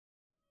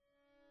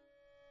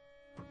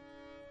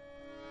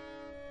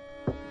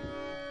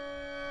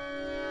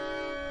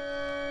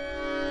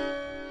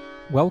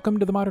Welcome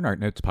to the Modern Art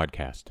Notes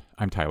podcast.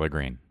 I'm Tyler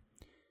Green.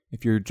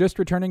 If you're just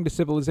returning to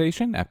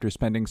civilization after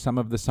spending some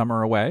of the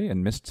summer away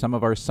and missed some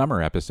of our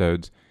summer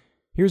episodes,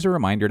 here's a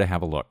reminder to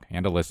have a look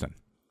and a listen.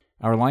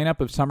 Our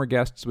lineup of summer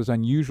guests was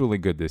unusually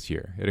good this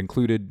year. It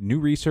included new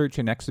research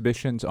and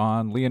exhibitions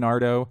on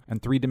Leonardo and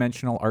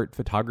three-dimensional art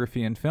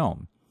photography and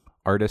film.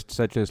 Artists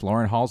such as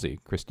Lauren Halsey,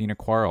 Christina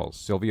Quarles,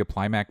 Sylvia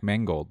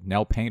Plymack-Mangold,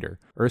 Nell Painter,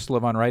 Ursula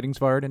von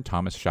Reitingsvard, and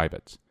Thomas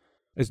Scheibitz.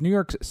 As New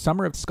York's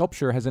Summer of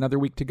Sculpture has another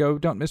week to go,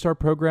 don't miss our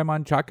program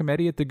on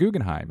Giacometti at the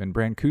Guggenheim and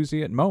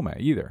Brancusi at MoMA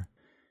either.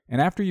 And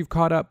after you've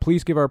caught up,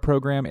 please give our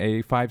program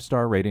a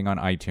 5-star rating on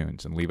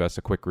iTunes and leave us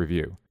a quick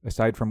review.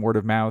 Aside from word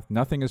of mouth,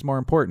 nothing is more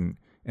important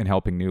in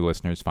helping new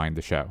listeners find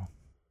the show.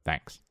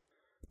 Thanks.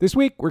 This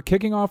week, we're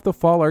kicking off the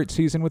fall art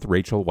season with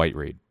Rachel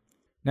Whiteread.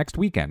 Next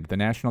weekend, the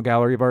National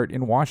Gallery of Art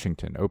in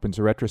Washington opens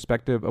a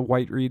retrospective of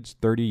Whiteread's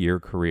 30-year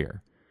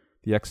career.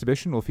 The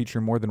exhibition will feature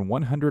more than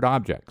 100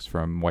 objects,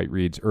 from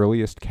Whiteread's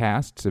earliest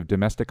casts of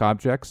domestic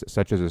objects,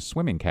 such as a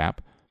swimming cap,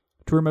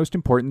 to her most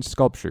important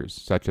sculptures,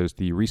 such as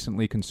the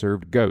recently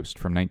conserved Ghost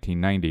from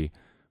 1990,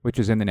 which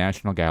is in the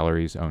National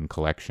Gallery's own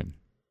collection.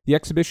 The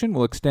exhibition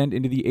will extend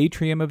into the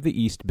atrium of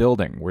the East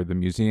Building, where the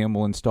museum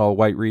will install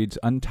Whiteread's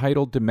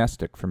Untitled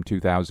Domestic from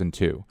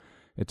 2002.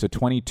 It's a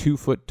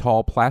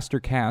 22-foot-tall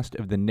plaster cast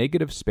of the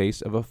negative space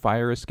of a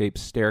fire escape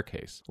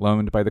staircase,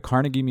 loaned by the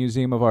Carnegie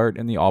Museum of Art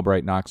and the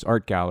Albright Knox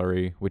Art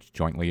Gallery, which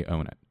jointly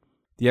own it.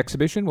 The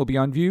exhibition will be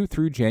on view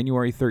through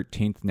January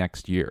 13th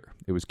next year.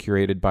 It was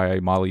curated by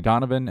Molly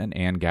Donovan and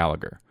Ann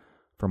Gallagher.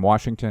 From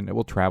Washington, it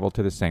will travel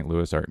to the St.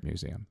 Louis Art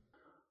Museum.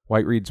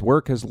 Whiteread's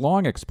work has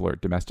long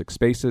explored domestic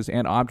spaces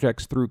and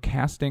objects through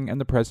casting and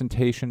the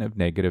presentation of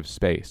negative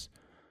space.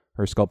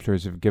 Her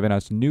sculptures have given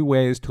us new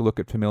ways to look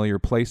at familiar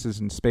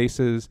places and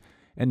spaces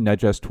and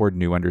nudge us toward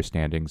new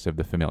understandings of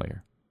the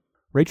familiar.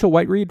 Rachel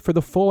Whiteread for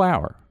the full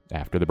hour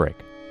after the break.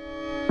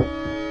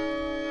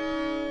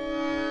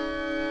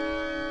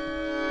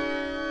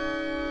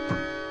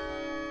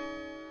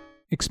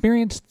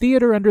 Experience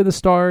theater under the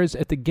stars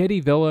at the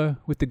Getty Villa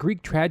with the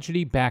Greek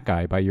tragedy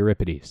Bacchae by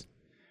Euripides.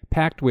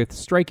 Packed with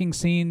striking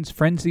scenes,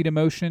 frenzied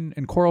emotion,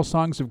 and choral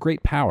songs of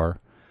great power,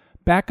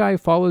 Bacchae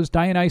follows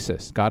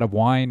Dionysus, god of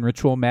wine,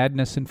 ritual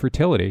madness, and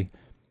fertility,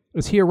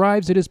 as he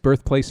arrives at his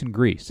birthplace in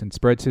Greece and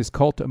spreads his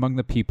cult among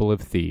the people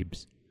of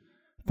Thebes.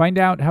 Find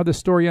out how the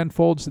story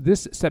unfolds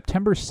this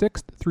September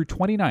 6th through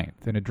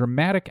 29th in a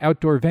dramatic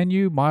outdoor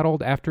venue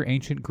modeled after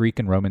ancient Greek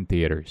and Roman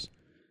theaters.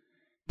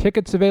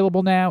 Tickets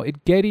available now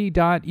at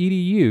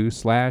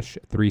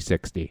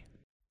getty.edu/360.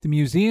 The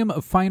Museum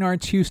of Fine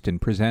Arts Houston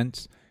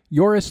presents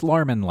Joris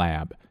Laarman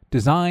Lab,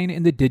 Design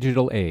in the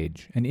Digital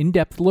Age, an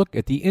in-depth look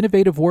at the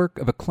innovative work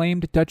of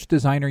acclaimed Dutch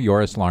designer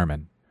Joris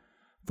Laarman.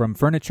 From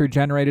furniture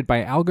generated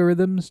by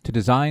algorithms to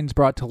designs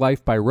brought to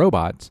life by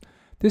robots,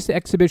 this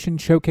exhibition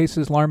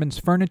showcases Laarman's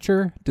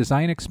furniture,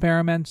 design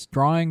experiments,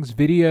 drawings,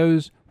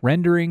 videos,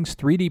 renderings,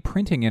 3D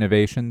printing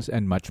innovations,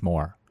 and much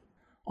more.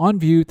 On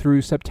view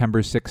through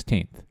September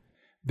 16th.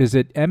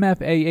 Visit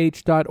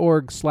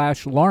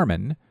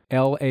mfah.org/Laarman,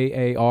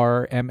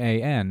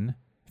 Laarman,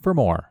 for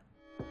more.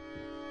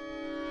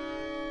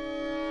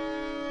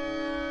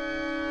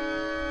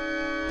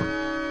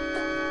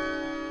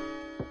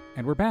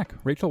 And we're back.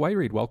 Rachel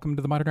Whiteread, welcome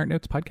to the Modern Art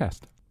Notes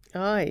podcast.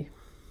 Hi.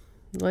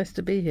 Nice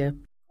to be here.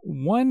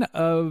 One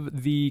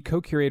of the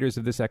co-curators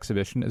of this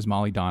exhibition is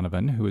Molly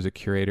Donovan, who is a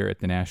curator at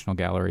the National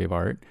Gallery of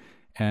Art.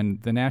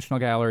 And the National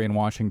Gallery in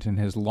Washington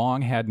has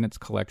long had in its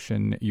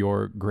collection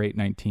your great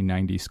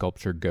 1990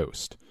 sculpture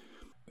Ghost.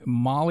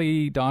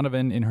 Molly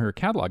Donovan, in her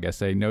catalog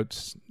essay,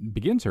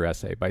 begins her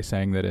essay by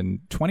saying that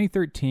in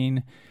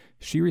 2013,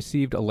 she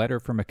received a letter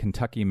from a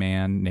Kentucky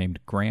man named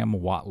Graham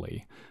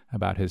Watley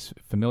about his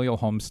familial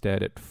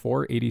homestead at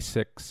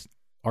 486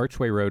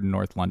 Archway Road in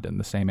North London,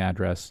 the same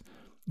address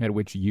at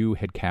which you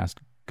had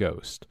cast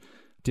Ghost.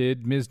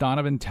 Did Ms.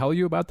 Donovan tell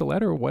you about the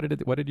letter, or what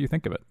did you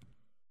think of it?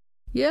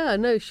 Yeah,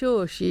 no,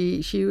 sure.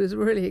 She was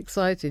really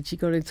excited. She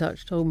got in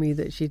touch, told me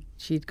that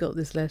she'd got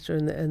this letter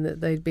and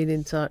that they'd been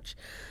in touch.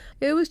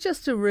 It was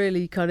just a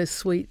really kind of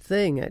sweet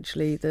thing,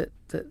 actually, that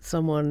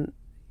someone,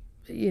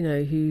 you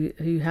know,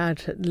 who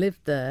had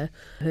lived there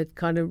had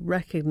kind of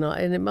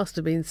recognized, and it must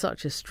have been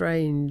such a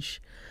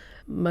strange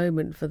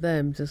moment for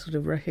them to sort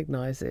of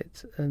recognize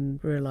it and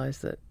realize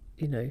that,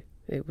 you know,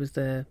 it was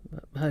their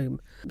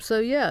home. So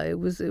yeah, it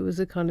was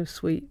a kind of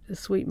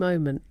sweet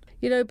moment.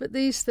 You know, but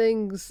these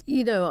things,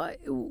 you know,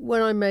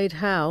 when I made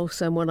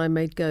House and when I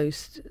made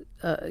Ghost,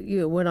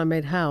 when I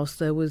made House,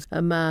 there was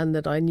a man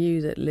that I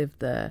knew that lived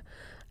there.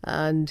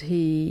 And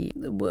he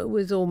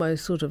was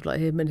almost sort of like,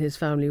 him and his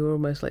family were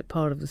almost like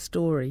part of the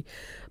story.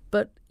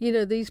 But, you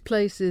know, these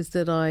places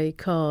that I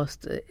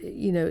cast,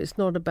 you know, it's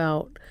not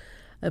about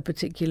a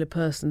particular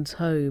person's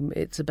home.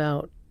 It's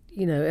about,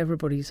 you know,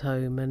 everybody's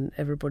home and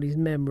everybody's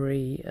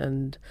memory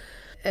and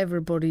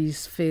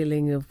everybody's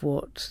feeling of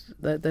what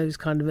those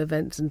kind of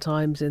events and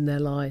times in their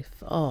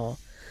life are.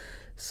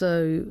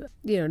 So,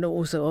 you know, and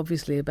also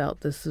obviously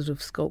about the sort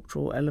of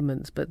sculptural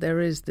elements, but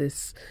there is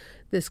this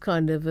this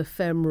kind of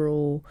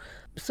ephemeral,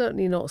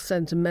 certainly not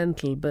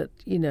sentimental, but,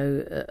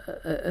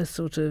 a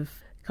sort of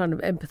kind of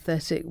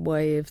empathetic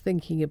way of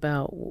thinking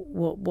about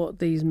what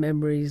these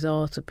memories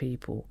are to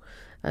people,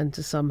 and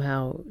to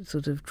somehow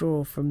sort of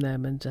draw from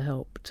them and to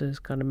help to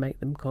kind of make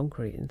them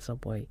concrete in some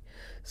way.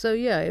 So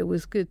yeah, it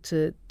was good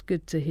to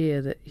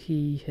hear that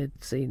he had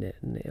seen it,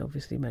 and it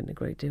obviously meant a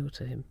great deal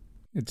to him.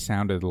 It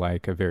sounded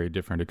like a very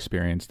different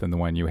experience than the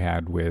one you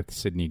had with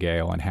Sidney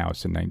Gale and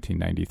House in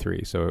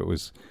 1993. So it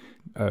was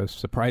a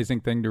surprising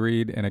thing to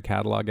read in a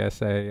catalog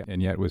essay,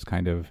 and yet was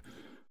kind of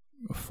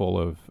full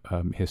of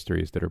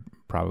histories that are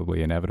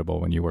probably inevitable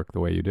when you work the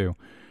way you do.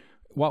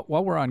 While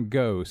we're on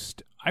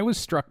Ghost, I was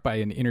struck by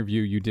an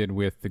interview you did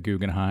with the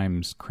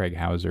Guggenheim's Craig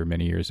Hauser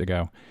many years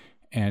ago,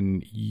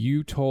 and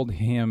you told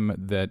him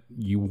that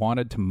you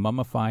wanted to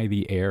mummify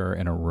the air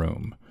in a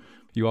room.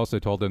 You also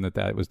told him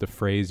that was the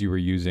phrase you were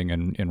using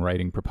in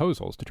writing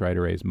proposals to try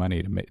to raise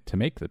money to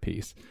make the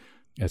piece.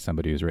 As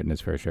somebody who's written his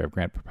fair share of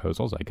grant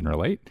proposals, I can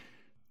relate.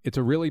 It's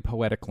a really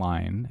poetic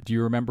line. Do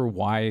you remember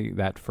why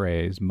that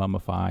phrase,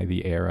 mummify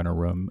the air in a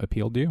room,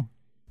 appealed to you?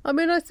 I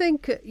mean, I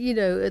think, at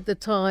the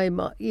time,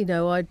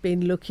 I'd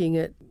been looking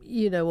at,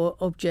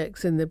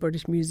 objects in the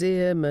British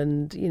Museum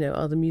and,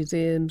 other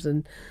museums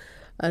and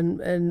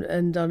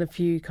done a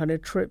few kind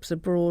of trips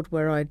abroad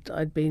where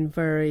I'd been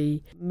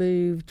very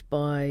moved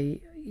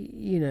by,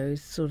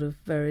 sort of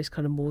various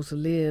kind of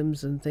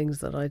mausoleums and things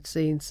that I'd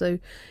seen. So,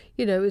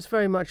 it was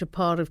very much a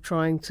part of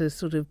trying to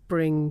sort of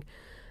bring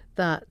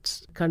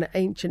that kind of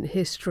ancient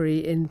history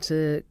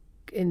into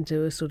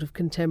a sort of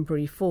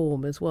contemporary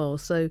form as well.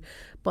 So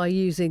by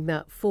using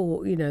that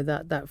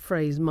that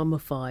phrase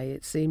mummify,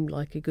 it seemed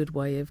like a good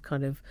way of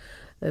kind of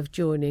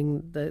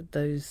joining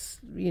those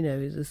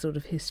the sort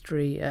of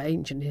history,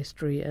 ancient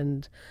history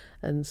and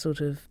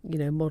sort of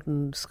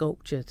modern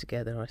sculpture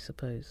together, I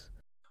suppose.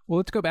 Well,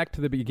 let's go back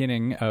to the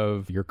beginning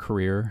of your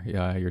career,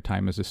 your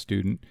time as a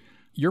student.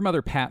 Your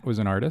mother, Pat, was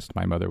an artist.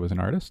 My mother was an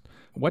artist.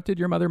 What did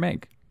your mother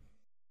make?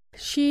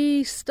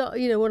 She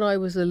started, when I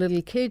was a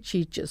little kid,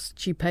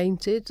 she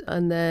painted,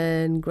 and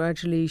then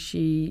gradually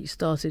she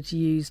started to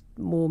use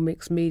more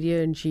mixed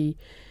media, and she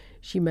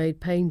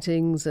made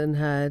paintings and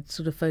had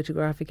sort of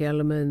photographic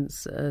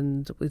elements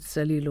and with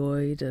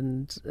celluloid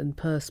and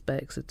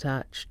perspex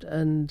attached.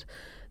 And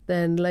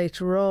then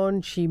later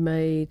on, she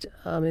made,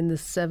 in the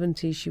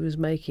 70s, she was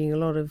making a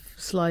lot of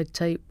slide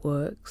tape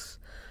works,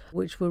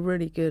 which were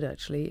really good,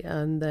 actually.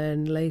 And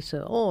then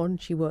later on,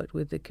 she worked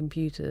with the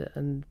computer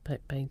and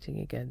painting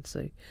again.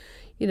 So,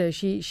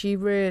 she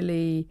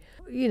really,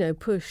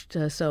 pushed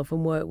herself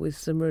and worked with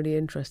some really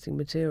interesting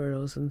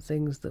materials and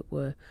things that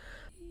were,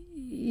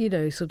 she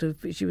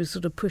was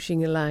sort of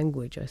pushing a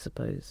language, I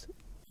suppose.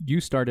 You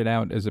started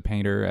out as a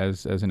painter,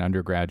 as an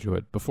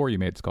undergraduate, before you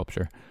made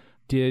sculpture.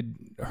 Did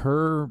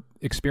her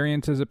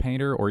experience as a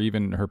painter, or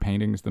even her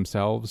paintings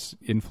themselves,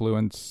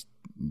 influence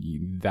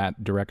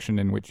that direction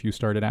in which you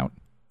started out?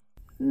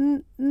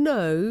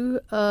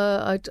 No,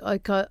 I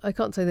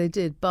can't say they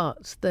did,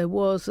 but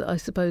I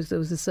suppose there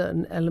was a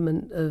certain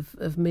element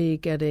of me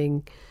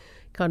getting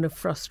kind of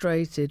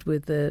frustrated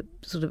with the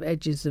sort of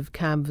edges of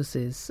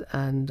canvases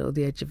or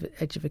the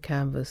edge of a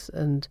canvas.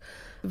 And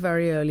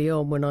very early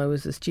on, when I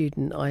was a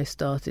student, I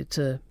started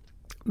to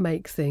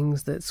make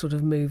things that sort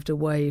of moved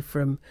away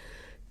from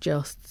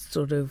just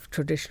sort of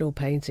traditional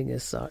painting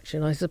as such.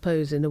 And I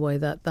suppose in a way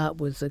that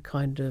was a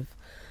kind of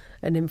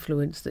an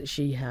influence that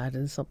she had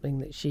and something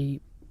that she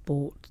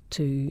brought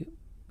to,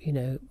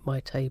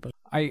 my table.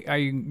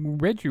 I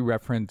read you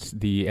reference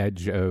the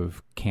edge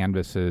of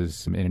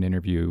canvases in an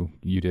interview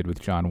you did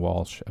with John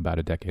Walsh about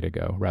a decade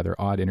ago. Rather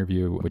odd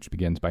interview, which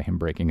begins by him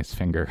breaking his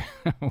finger,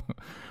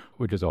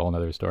 which is a whole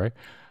other story.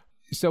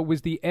 So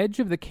was the edge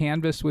of the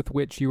canvas with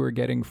which you were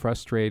getting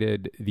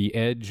frustrated the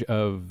edge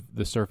of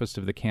the surface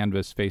of the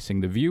canvas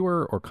facing the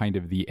viewer, or kind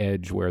of the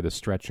edge where the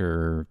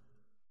stretcher,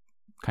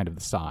 kind of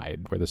the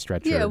side where the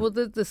stretcher... Yeah, well,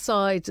 the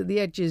sides, the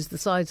edges, the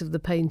sides of the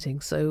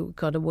painting, so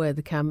kind of where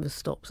the canvas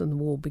stops and the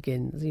wall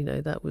begins,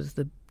 that was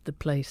the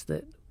place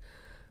that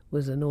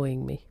was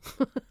annoying me.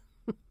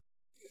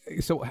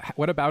 So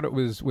what about it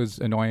was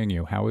annoying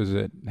you? How was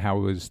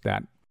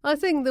that? I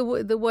think the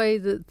way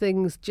that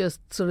things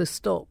just sort of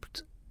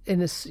stopped in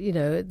at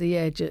the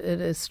edge at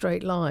a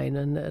straight line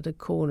and at a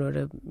corner at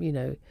a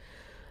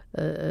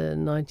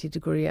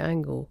 90-degree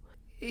angle.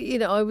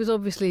 I was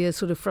obviously a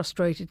sort of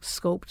frustrated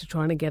sculptor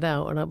trying to get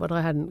out, but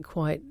I hadn't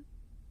quite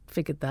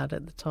figured that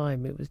at the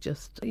time. It was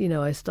just,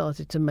 I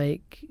started to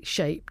make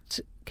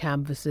shaped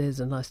canvases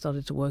and I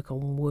started to work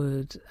on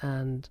wood,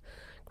 and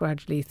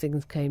gradually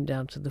things came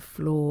down to the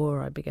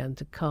floor. I began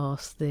to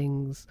cast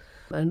things,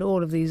 and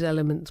all of these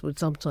elements would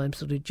sometimes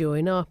sort of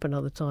join up and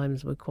other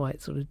times were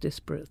quite sort of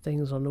disparate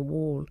things on a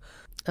wall.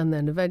 And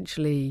then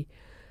eventually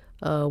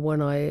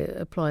when I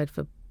applied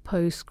for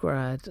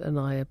postgrad and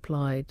I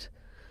applied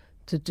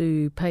to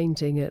do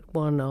painting at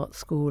one art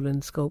school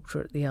and sculpture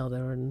at the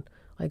other, and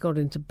I got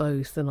into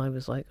both, and I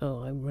was like,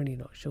 oh, I'm really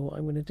not sure what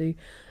I'm going to do,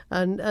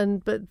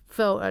 but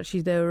felt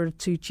actually there were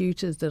two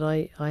tutors that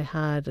I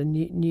had and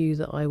knew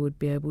that I would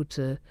be able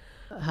to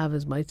have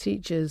as my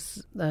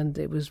teachers, and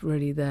it was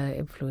really their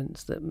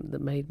influence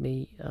that made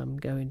me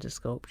go into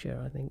sculpture,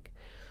 I think.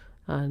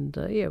 And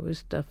it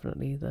was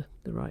definitely the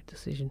right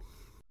decision.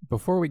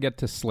 Before we get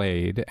to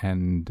Slade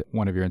and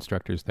one of your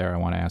instructors there, I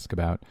want to ask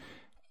about,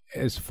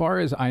 as far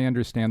as I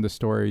understand the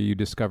story, you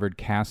discovered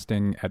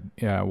casting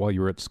while you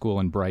were at school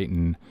in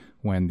Brighton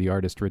when the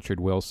artist Richard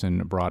Wilson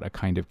brought a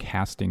kind of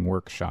casting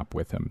workshop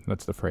with him.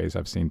 That's the phrase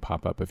I've seen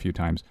pop up a few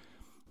times.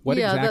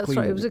 That's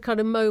right. It was a kind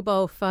of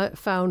mobile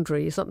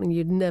foundry, something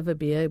you'd never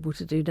be able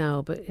to do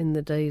now, but in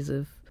the days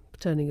of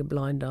turning a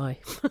blind eye,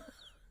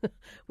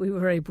 we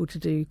were able to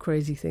do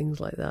crazy things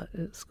like that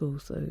at school.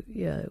 So,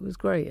 yeah, it was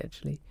great,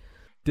 actually.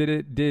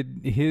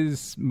 Did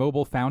his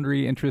mobile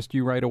foundry interest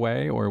you right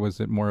away, or was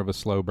it more of a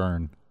slow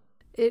burn?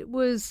 It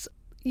was,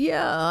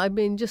 I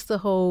mean, just the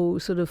whole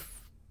sort of,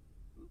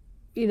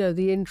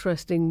 the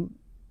interesting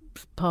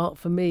part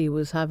for me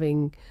was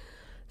having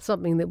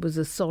something that was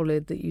a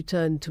solid that you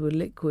turned to a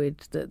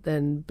liquid that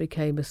then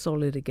became a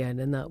solid again,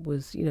 and that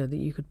was, that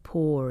you could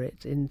pour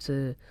it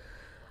into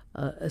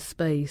a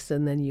space,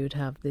 and then you'd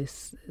have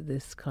this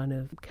kind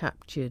of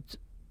captured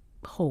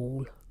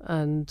whole,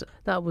 and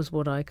that was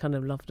what I kind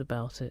of loved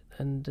about it,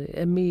 and it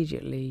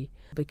immediately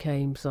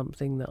became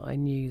something that I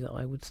knew that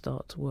I would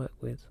start to work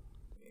with.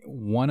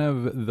 One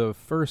of the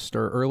first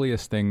or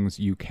earliest things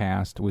you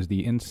cast was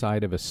the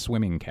inside of a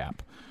swimming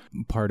cap.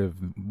 Part of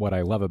what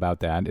I love about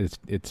that is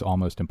it's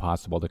almost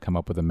impossible to come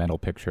up with a mental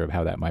picture of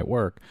how that might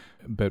work.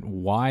 But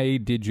why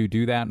did you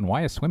do that, and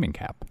why a swimming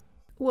cap?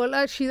 Well,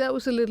 actually, that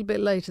was a little bit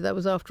later. That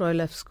was after I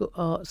left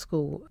art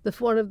school.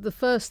 One of the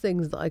first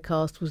things that I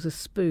cast was a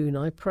spoon.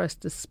 I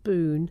pressed a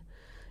spoon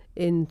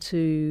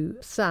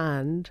into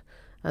sand,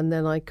 and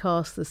then I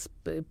cast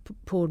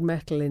poured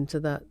metal into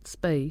that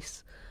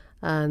space.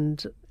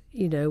 And,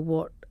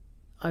 what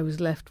I was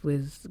left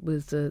with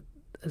was a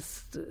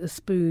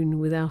spoon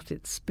without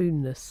its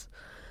spoonness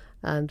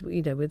and,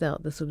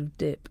 without the sort of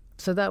dip.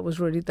 So that was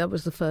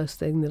the first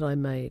thing that I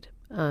made.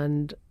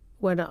 And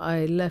when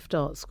I left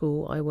art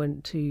school,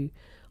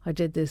 I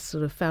did this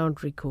sort of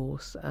foundry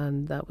course,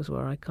 and that was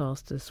where I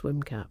cast a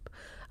swim cap.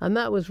 And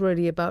that was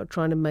really about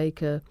trying to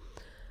make the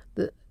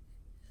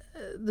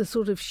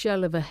sort of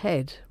shell of a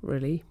head,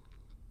 really.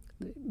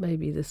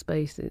 Maybe the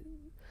space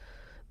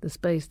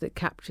that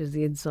captures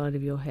the inside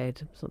of your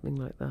head, something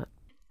like that.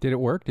 Did it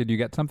work? Did you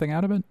get something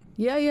out of it?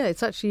 Yeah,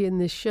 it's actually in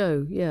this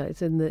show. Yeah,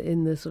 it's in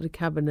the sort of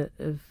cabinet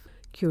of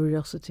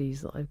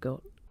curiosities that I've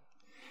got.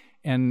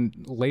 And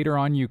later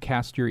on, you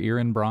cast your ear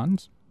in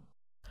bronze?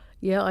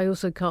 Yeah, I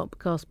also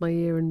cast my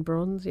ear in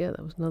bronze. Yeah,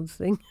 that was another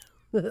thing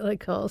that I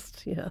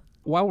cast, yeah.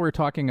 While we're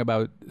talking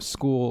about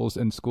schools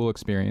and school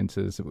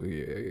experiences,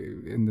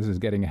 and this is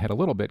getting ahead a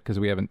little bit because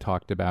we haven't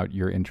talked about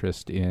your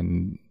interest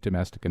in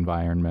domestic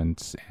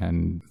environments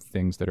and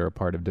things that are a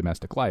part of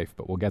domestic life,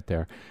 but we'll get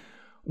there.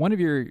 One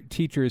of your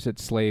teachers at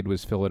Slade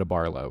was Phillida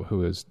Barlow,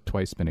 who has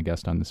twice been a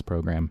guest on this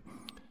program.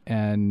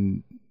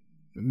 And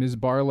Ms.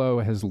 Barlow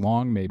has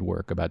long made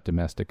work about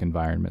domestic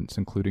environments,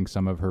 including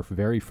some of her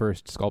very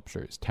first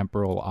sculptures,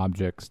 temporal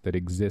objects that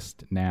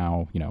exist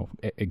now,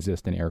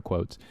 exist in air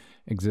quotes,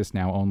 exist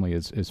now only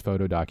as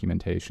photo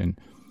documentation.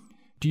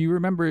 Do you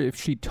remember if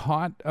she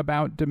taught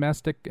about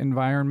domestic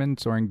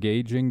environments or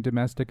engaging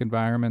domestic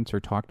environments or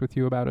talked with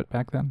you about it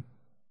back then?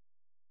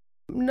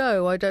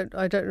 No, I don't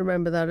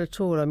remember that at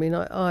all. I mean,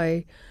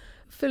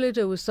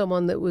 Phillida was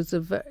someone that was a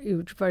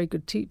very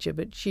good teacher,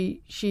 but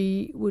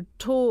she would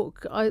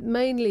talk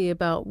mainly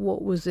about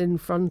what was in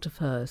front of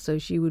her. So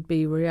she would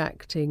be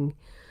reacting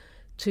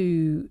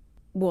to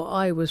what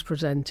I was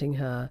presenting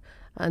her,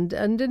 and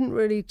didn't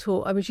really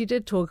talk. I mean, she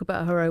did talk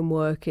about her own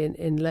work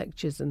in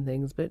lectures and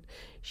things, but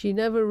she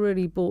never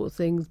really brought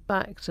things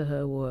back to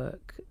her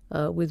work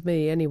with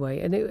me anyway.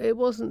 And it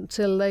wasn't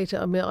till later.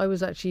 I mean, I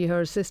was actually her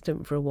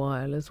assistant for a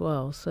while as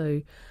well.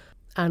 So.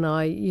 And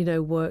I,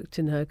 worked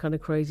in her kind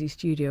of crazy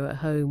studio at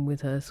home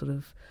with her sort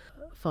of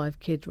 5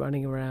 kids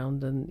running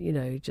around, and,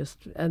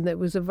 and it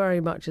was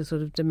very much a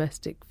sort of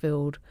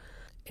domestic-filled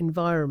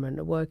environment,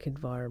 a work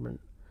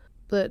environment.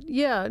 But,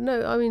 Phillida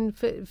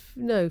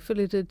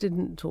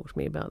didn't talk to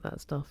me about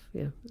that stuff.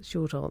 Yeah,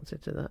 short answer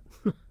to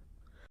that.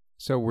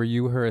 So were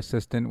you her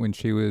assistant when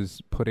she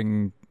was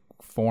putting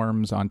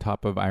forms on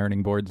top of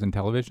ironing boards and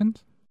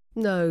televisions?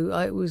 No,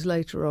 it was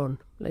later on.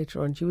 It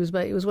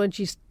was when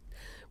she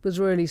was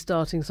really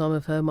starting some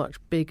of her much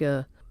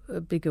bigger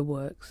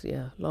works,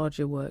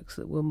 larger works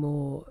that were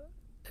more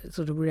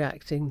sort of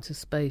reacting to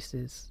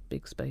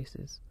big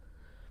spaces.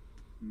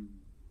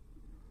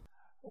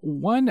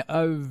 One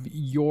of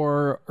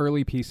your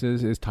early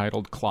pieces is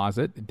titled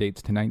Closet. It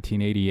dates to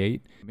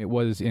 1988. It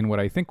was in what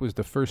I think was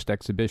the first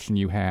exhibition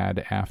you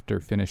had after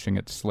finishing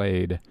at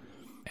Slade,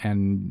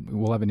 and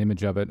we'll have an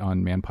image of it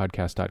on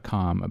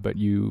manpodcast.com, but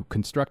you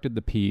constructed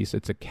the piece.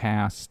 It's a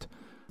cast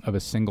of a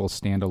single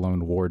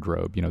standalone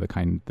wardrobe, the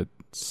kind that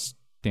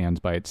stands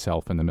by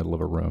itself in the middle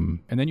of a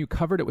room. And then you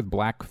covered it with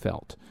black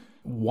felt.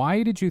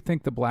 Why did you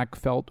think the black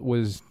felt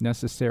was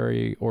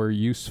necessary or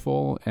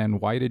useful, and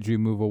why did you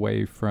move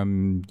away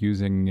from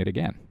using it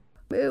again?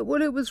 It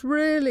was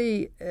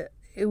really,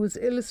 it was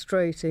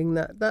illustrating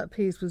that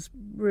piece was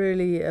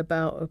really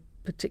about a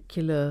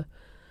particular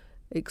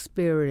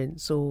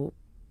experience or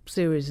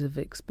series of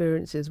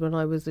experiences when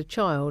I was a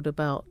child,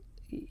 about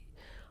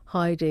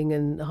hiding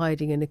in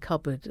a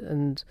cupboard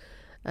and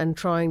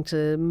trying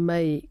to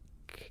make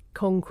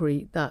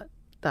concrete that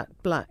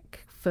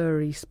black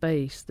furry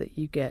space that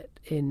you get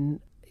in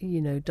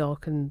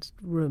darkened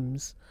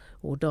rooms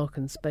or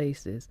darkened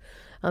spaces.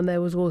 And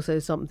there was also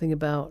something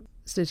about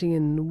sitting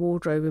in the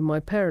wardrobe, in my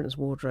parents'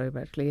 wardrobe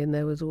actually, and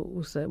there was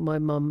also my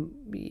mum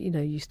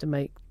used to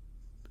make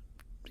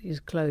his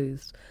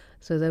clothes,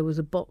 so there was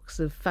a box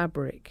of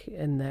fabric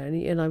in there,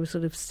 and I would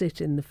sort of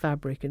sit in the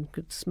fabric and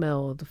could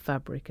smell the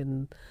fabric,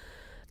 and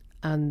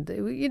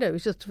it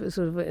was just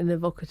sort of an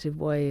evocative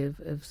way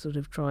of sort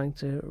of trying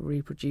to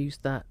reproduce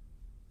that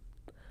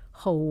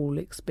whole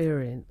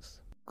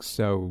experience.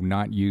 So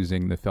not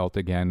using the felt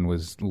again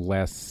was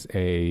less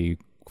a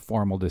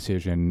formal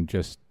decision,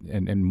 just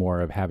and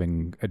more of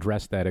having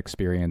addressed that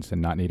experience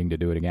and not needing to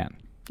do it again.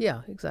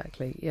 Yeah,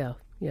 exactly. Yeah,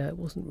 it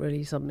wasn't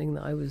really something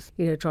that I was,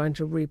 trying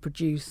to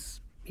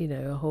reproduce,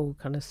 a whole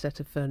kind of set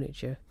of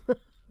furniture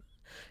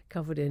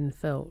covered in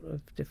felt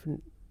of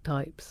different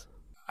types.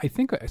 I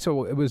think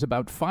so. It was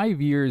about 5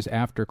 years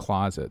after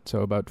Closet, so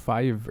about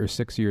 5 or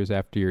 6 years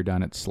after you're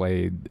done at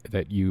Slade,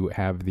 that you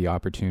have the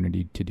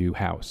opportunity to do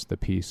House, the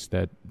piece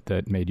that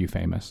made you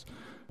famous,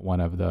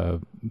 one of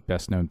the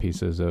best known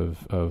pieces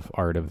of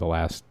art of the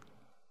last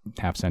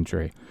half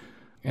century.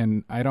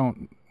 And I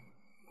don't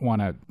want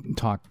to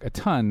talk a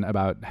ton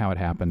about how it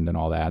happened and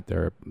all that.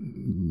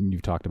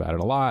 You've talked about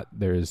it a lot.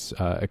 There's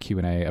a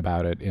Q&A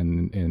about it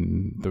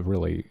in the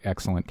really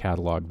excellent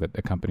catalog that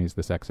accompanies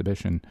this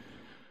exhibition.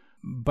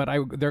 But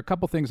there are a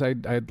couple things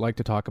I'd like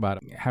to talk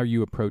about, how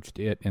you approached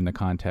it in the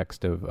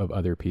context of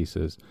other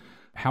pieces.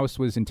 House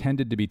was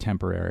intended to be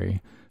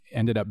temporary,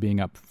 ended up being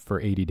up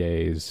for 80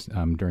 days.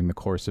 During the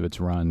course of its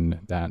run,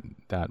 that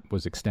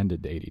was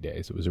extended to 80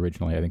 days. It was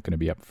originally, I think, going to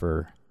be up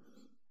for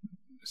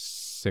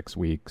 6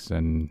 weeks,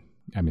 and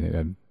I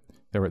mean,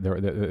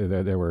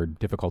 there were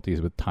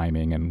difficulties with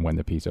timing and when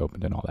the piece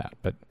opened and all that.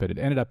 But it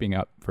ended up being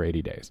up for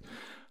 80 days.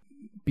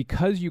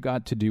 Because you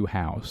got to do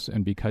House,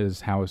 and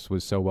because House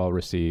was so well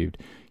received,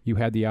 you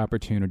had the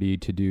opportunity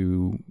to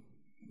do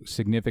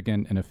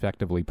significant and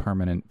effectively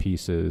permanent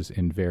pieces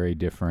in very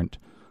different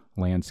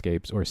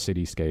landscapes or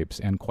cityscapes,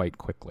 and quite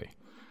quickly.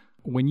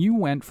 When you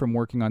went from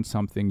working on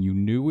something you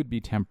knew would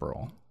be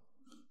temporal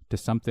to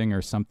something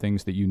or some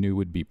things that you knew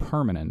would be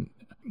permanent,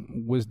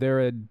 was there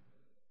a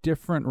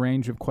different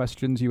range of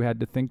questions you had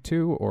to think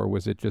to, or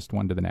was it just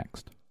one to the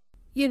next?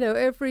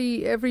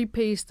 Every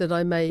piece that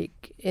I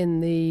make in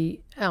the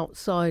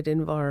outside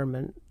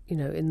environment,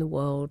 in the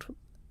world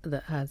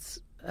that has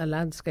a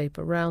landscape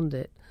around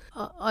it,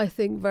 I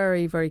think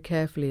very, very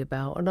carefully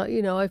about. And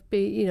I've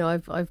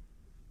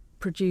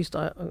produced,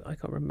 I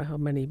can't remember how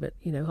many, but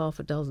half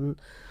a dozen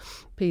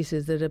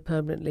pieces that are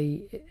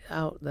permanently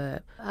out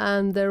there,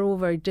 and they're all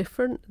very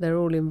different. They're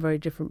all in very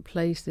different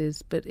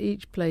places, but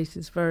each place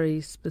is very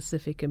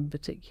specific and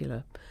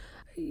particular.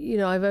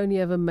 I've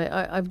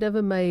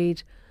never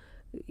made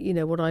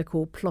what I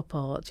call plop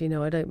art.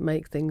 I don't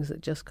make things that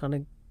just kind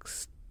of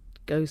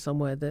go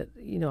somewhere that,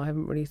 I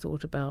haven't really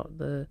thought about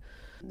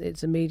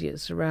its immediate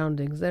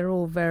surroundings. They're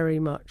all very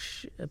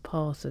much a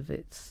part of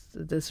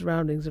the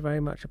surroundings are very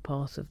much a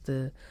part of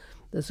the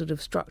sort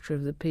of structure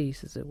of the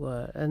piece, as it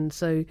were. And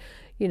so,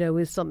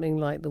 with something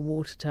like the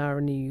Water Tower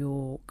in New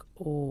York,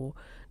 or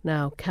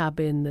now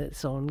Cabin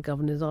that's on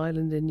Governor's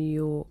Island in New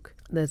York,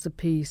 there's a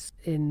piece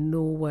in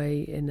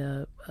Norway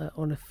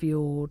on a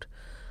fjord.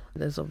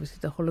 There's obviously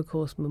the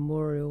Holocaust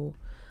Memorial.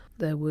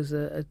 There was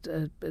a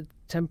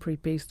temporary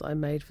piece that I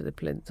made for the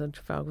plinth on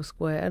Trafalgar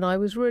Square. And I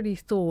was really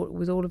thought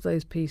with all of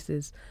those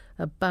pieces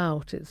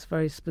about its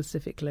very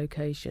specific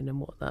location and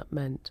what that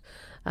meant.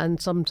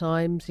 And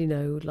sometimes,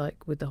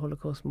 like with the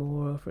Holocaust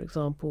Memorial, for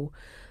example,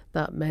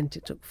 that meant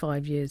it took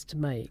 5 years to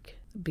make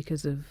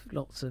because of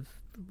lots of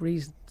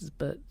reasons.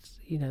 But,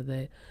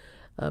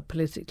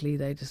 politically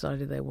they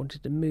decided they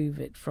wanted to move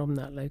it from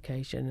that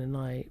location, and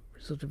I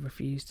sort of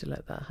refused to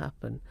let that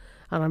happen.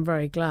 And I'm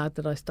very glad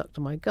that I stuck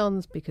to my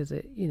guns, because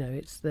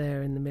it's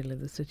there in the middle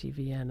of the city of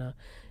Vienna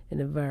in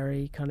a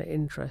very kind of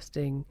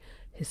interesting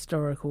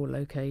historical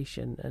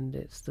location, and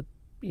it's the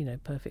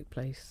perfect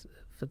place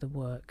for the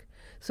work.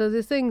 So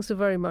the things are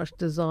very much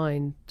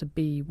designed to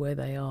be where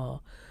they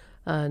are,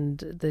 and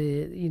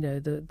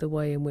the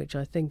way in which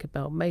I think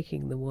about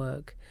making the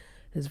work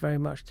is very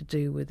much to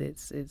do with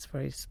its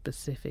very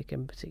specific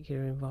and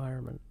particular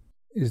environment.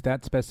 Is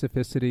that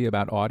specificity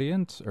about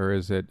audience, or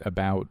is it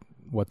about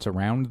what's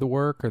around the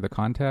work or the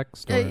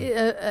context?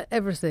 Or?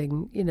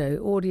 Everything,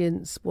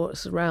 audience, what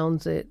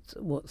surrounds it,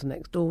 what's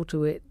next door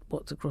to it,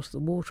 what's across the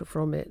water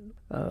from it,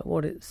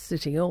 what it's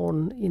sitting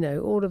on,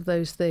 all of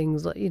those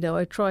things.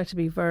 I try to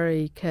be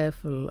very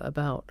careful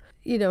about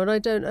and I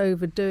don't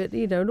overdo it,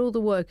 and all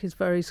the work is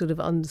very sort of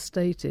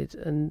understated.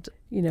 And,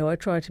 I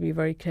try to be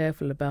very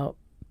careful about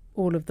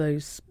all of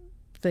those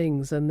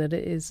things, and that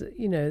it is,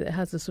 it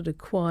has a sort of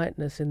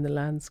quietness in the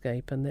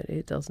landscape, and that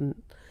it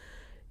doesn't,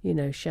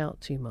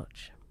 shout too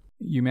much.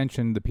 You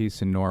mentioned the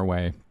piece in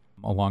Norway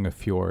along a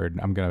fjord.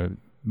 I'm going to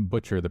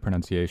butcher the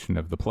pronunciation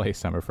of the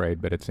place, I'm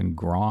afraid, but it's in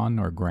Gran,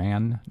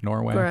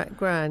 Norway.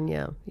 Gran,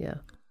 yeah.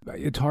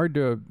 It's hard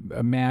to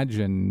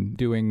imagine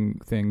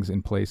doing things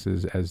in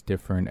places as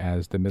different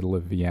as the middle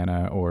of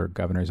Vienna or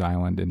Governor's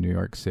Island in New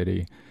York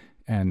City,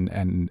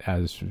 and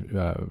as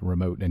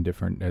remote and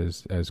different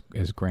as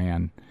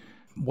Gran.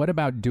 What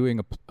about doing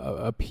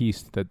a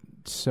piece that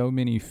so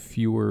many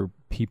fewer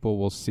people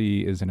will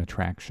see as an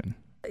attraction?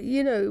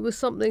 It was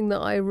something that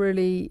I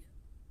really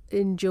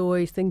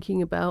enjoy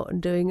thinking about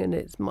and doing, and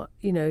it's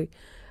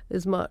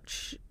as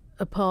much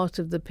a part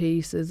of the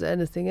piece as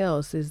anything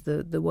else is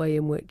the way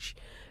in which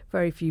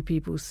very few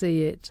people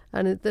see it,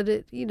 and that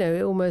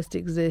it almost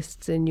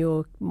exists in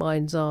your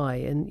mind's eye.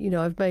 And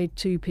I've made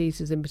two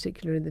pieces in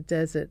particular in the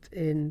desert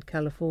in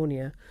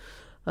California,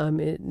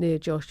 near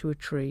Joshua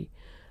Tree,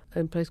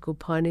 in a place called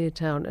Pioneer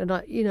Town, and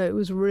it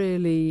was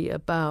really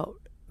about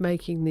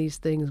making these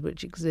things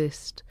which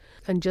exist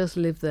and just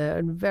live there,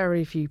 and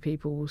very few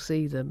people will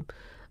see them.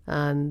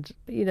 And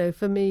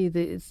for me,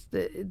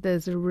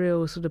 there's a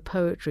real sort of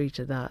poetry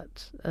to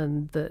that,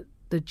 and that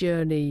the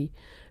journey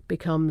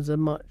becomes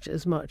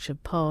as much a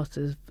part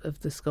of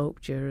the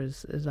sculpture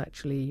as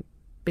actually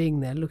being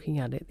there, looking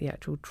at it. The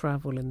actual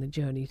travel and the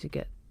journey to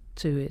get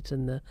to it,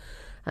 and the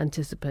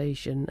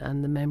anticipation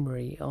and the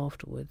memory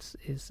afterwards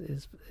is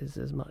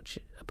as much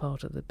a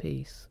part of the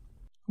piece.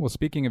 Well,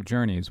 speaking of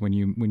journeys, when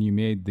you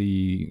made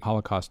the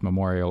Holocaust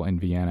Memorial in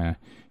Vienna,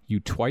 you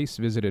twice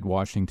visited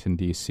Washington,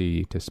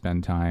 D.C. to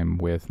spend time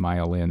with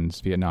Maya Lin's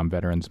Vietnam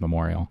Veterans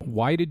Memorial.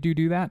 Why did you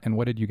do that, and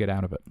what did you get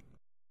out of it?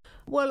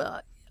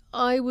 Well,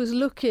 I was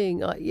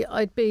looking.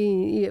 I'd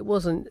been. It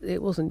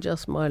wasn't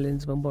just Maya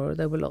Lin's Memorial.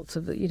 There were lots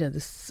of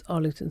the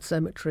Arlington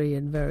Cemetery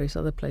and various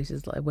other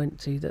places that I went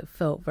to that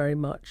felt very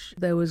much.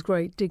 There was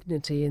great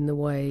dignity in the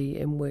way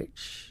in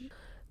which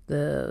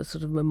the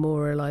sort of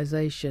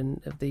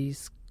memorialization of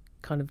these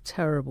kind of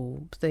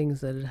terrible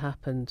things that had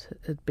happened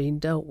had been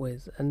dealt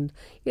with. And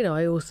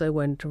I also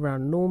went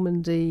around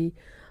Normandy.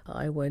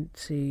 I went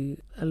to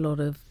a lot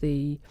of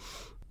the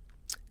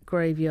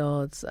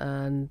graveyards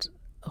and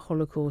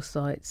Holocaust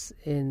sites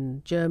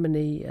in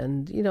Germany,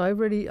 and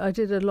I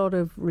did a lot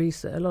of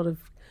research, a lot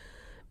of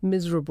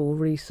miserable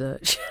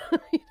research,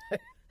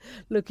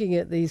 looking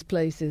at these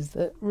places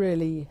that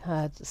really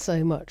had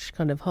so much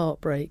kind of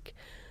heartbreak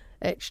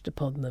etched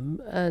upon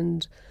them.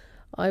 And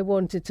I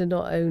wanted to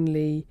not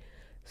only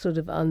sort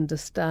of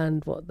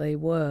understand what they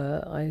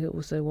were, I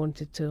also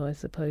wanted to, I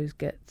suppose,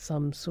 get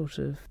some sort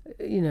of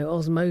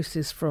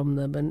osmosis from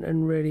them,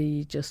 and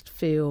really just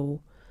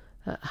feel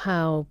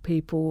how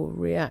people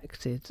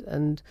reacted.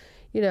 And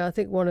I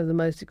think one of the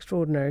most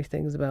extraordinary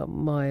things about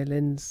Maya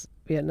Lin's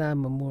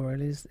Vietnam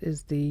Memorial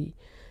is the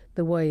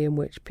way in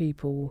which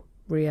people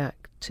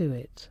react to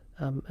it,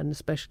 and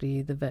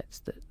especially the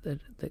vets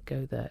that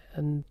go there.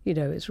 And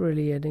it's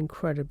really an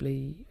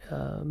incredibly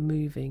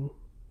moving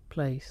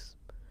place,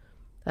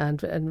 and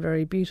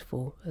very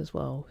beautiful as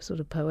well, sort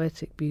of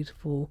poetic,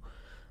 beautiful,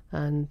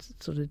 and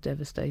sort of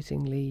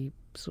devastatingly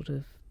sort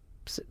of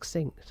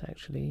succinct,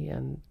 actually.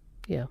 And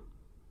yeah,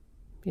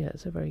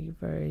 it's a very,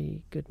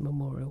 very good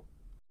memorial.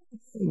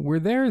 Were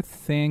there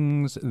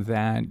things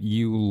that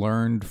you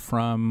learned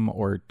from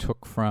or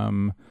took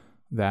from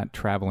that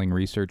traveling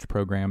research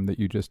program that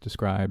you just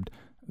described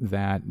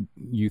that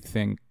you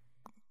think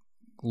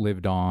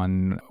lived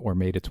on or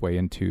made its way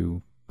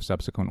into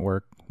subsequent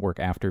work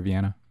after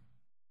Vienna?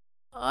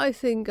 I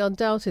think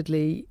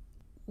undoubtedly,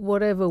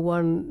 whatever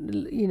one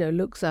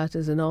looks at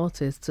as an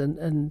artist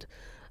and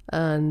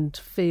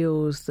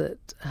feels that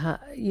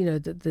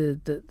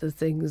that the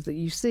things that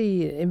you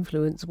see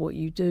influence what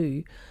you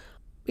do,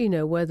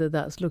 whether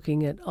that's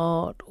looking at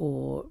art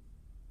or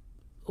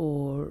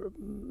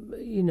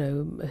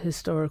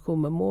historical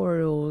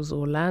memorials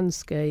or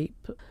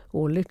landscape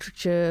or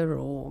literature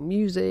or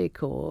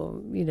music or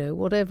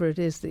whatever it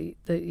is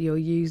that you're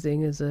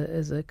using as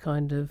a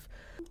kind of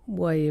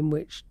way in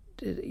which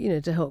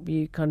to help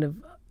you kind of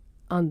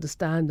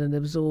understand and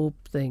absorb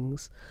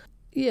things.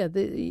 Yeah,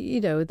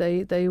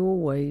 they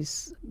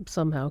always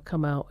somehow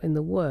come out in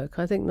the work.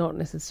 I think not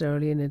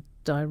necessarily in a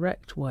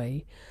direct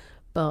way,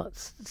 but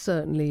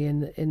certainly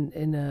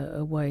in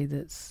a way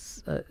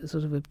that's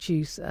sort of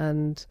obtuse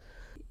and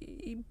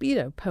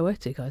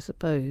poetic, I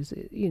suppose.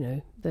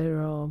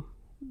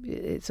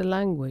 It's a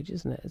language,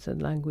 isn't it? It's a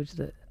language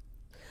that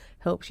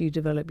helps you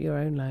develop your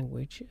own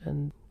language,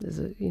 and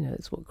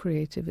it's what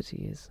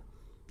creativity is.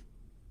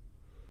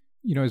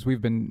 As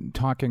we've been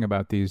talking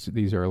about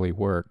these early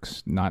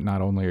works, not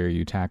only are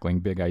you tackling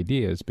big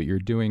ideas, but you're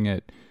doing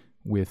it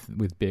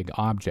with big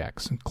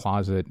objects.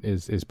 Closet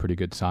is pretty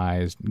good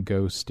sized.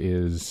 Ghost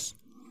is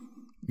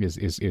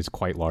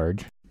quite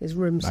large. Is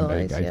room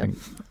size. I think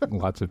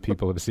lots of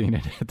people have seen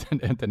it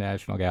at the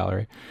National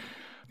Gallery.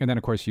 And then,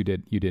 of course, you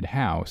did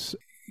House.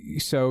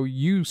 So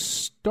you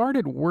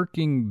started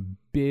working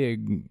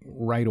big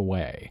right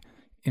away.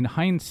 In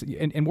hindsight,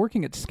 and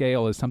working at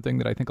scale is something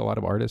that I think a lot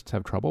of artists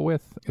have trouble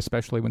with,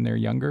 especially when they're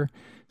younger.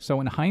 So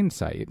in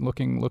hindsight,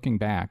 looking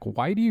back,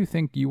 why do you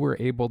think you were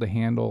able to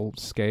handle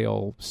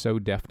scale so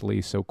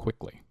deftly, so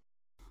quickly?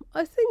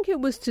 I think it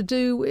was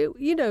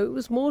it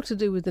was more to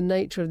do with the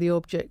nature of the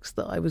objects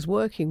that I was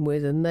working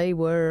with, and they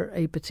were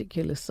a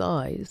particular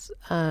size,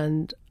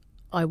 and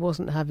I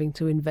wasn't having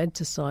to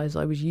invent a size.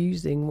 I was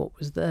using what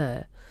was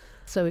there.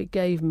 So it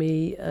gave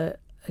me a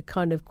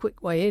kind of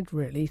quick way in,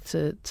 really,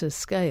 to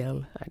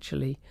scale,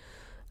 actually.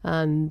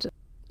 And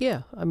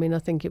yeah, I mean, I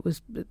think it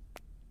was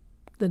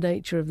the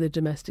nature of the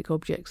domestic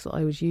objects that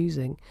I was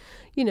using,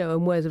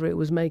 and whether it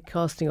was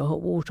casting a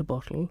hot water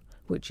bottle,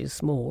 which is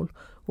small,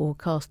 or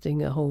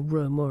casting a whole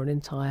room or an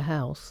entire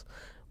house,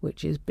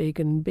 which is big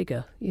and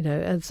bigger,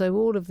 And so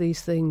all of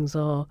these things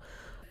are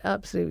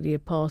absolutely a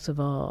part of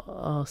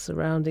our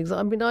surroundings.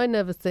 I mean, I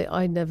never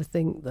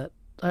think that.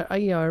 I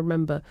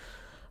remember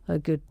a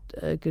good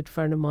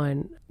friend of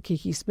mine,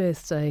 Kiki Smith,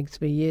 saying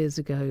to me years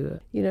ago,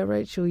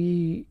 Rachel,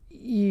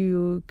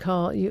 you're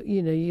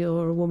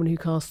a woman who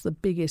casts the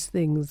biggest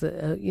things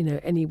that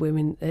any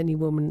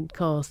woman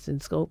casts in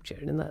sculpture,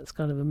 and that's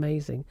kind of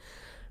amazing.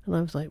 And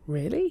I was like,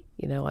 really?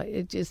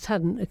 It just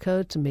hadn't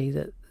occurred to me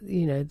that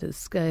the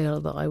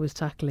scale that I was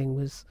tackling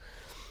was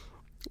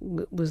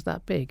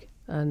that big.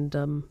 And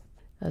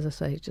as I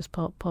say, it's just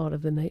part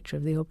of the nature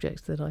of the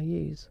objects that I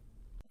use.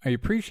 I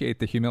appreciate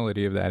the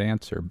humility of that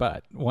answer,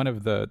 but one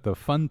of the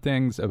fun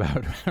things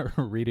about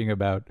reading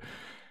about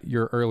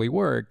your early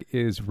work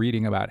is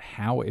reading about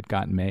how it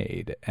got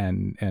made,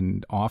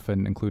 and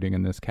often, including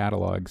in this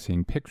catalog,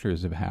 seeing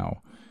pictures of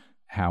how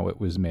it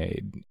was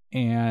made.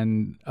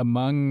 And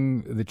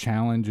among the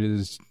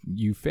challenges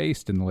you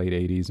faced in the late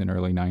 80s and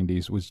early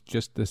 90s was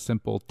just the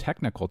simple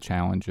technical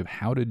challenge of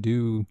how to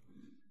do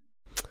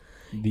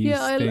these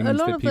things. A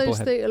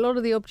lot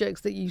of the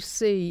objects that you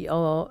see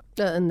are,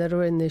 and that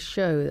are in this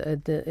show,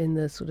 in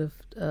the sort of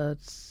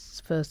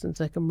first and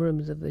second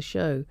rooms of the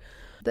show,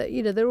 that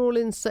they're all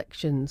in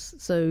sections,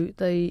 so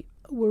they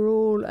were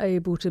all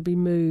able to be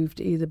moved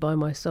either by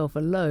myself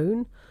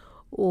alone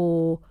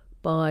or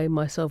by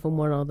myself and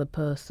one other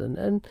person.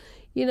 And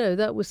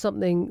that was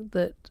something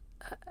that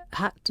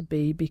had to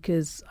be,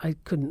 because I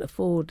couldn't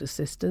afford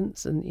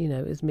assistance, and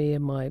it was me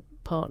and my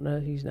partner,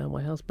 who's now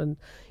my husband,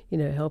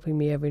 helping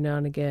me every now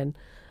and again,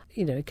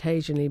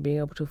 occasionally being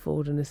able to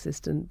afford an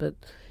assistant, but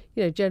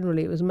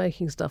generally it was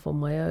making stuff on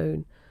my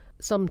own.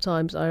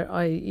 Sometimes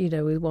I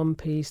with one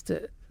piece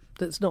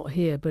that's not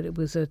here, but it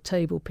was a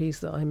table piece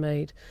that I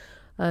made,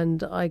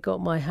 and I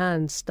got my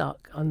hand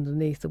stuck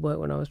underneath the work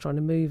when I was trying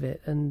to move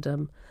it, and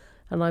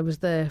I was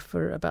there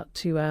for about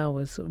 2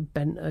 hours, sort of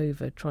bent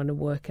over, trying to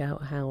work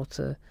out how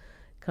to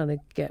kind of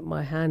get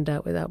my hand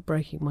out without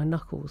breaking my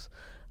knuckles,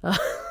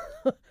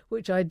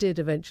 which I did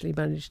eventually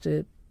manage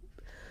to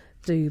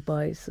do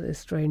by a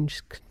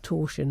strange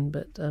contortion,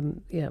 but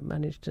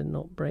managed to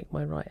not break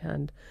my right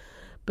hand.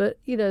 But,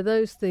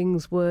 those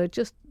things were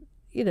just,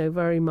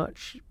 very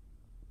much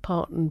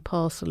part and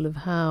parcel of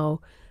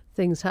how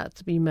things had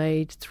to be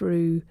made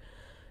through,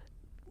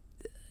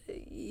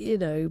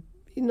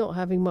 not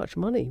having much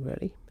money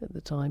really at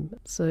the time.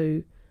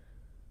 So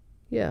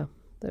it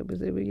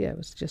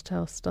was just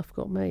how stuff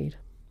got made.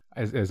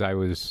 As I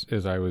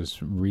was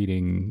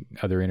reading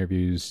other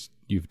interviews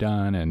you've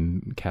done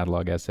and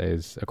catalog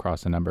essays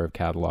across a number of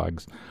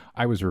catalogs,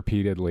 I was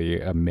repeatedly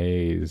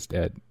amazed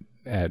at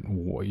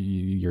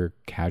your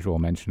casual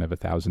mention of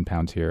 1,000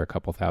 pounds here, a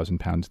couple thousand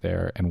pounds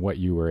there, and what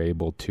you were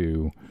able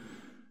to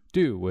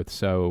do with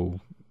so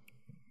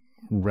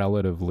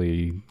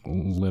relatively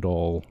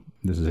little,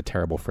 this is a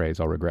terrible phrase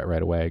I'll regret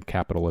right away,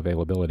 capital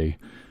availability.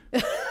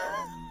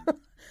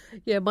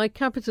 Yeah, my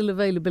capital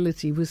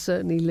availability was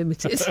certainly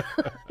limited.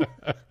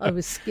 I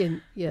was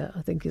skint,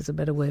 I think is a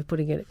better way of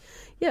putting it.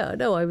 Yeah,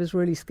 no, I was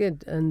really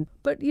skint.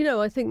 But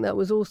I think that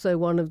was also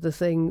one of the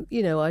things,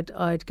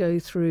 I'd go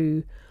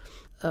through,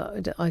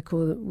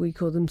 we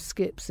call them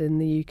skips in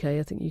the UK,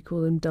 I think you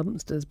call them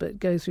dumpsters, but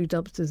go through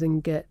dumpsters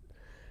and get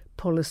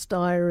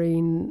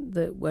polystyrene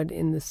that went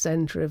in the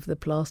centre of the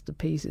plaster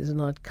pieces,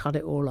 and I'd cut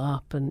it all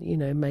up and,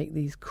 make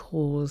these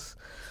cores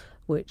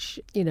which,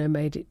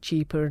 made it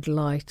cheaper and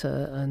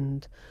lighter.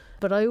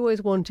 But I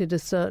always wanted a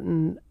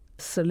certain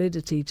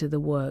solidity to the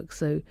work.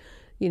 So,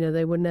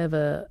 they were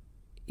never,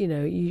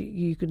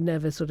 you could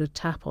never sort of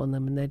tap on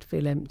them and they'd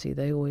feel empty.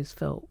 They always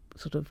felt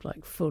sort of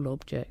like full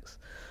objects.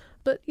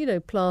 But,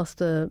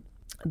 plaster,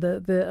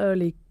 the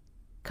early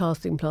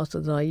casting plaster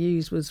that I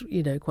used was,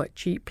 quite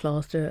cheap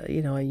plaster.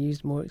 I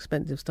used more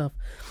expensive stuff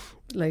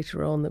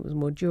later on that was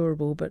more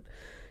durable. But,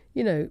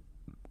 it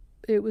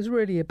was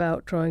really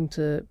about trying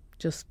to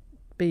just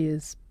be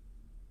as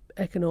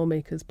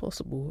economic as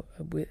possible,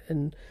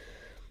 and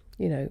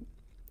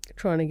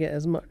trying to get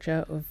as much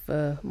out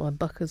of my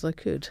buck as I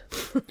could.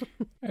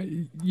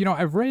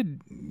 I've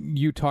read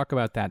you talk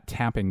about that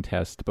tapping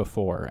test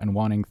before and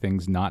wanting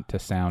things not to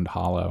sound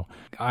hollow.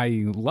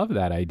 I love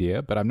that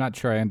idea, but I'm not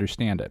sure I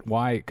understand it.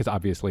 Why? Because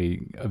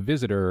obviously a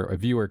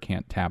viewer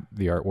can't tap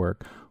the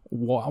artwork.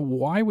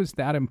 Why was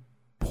that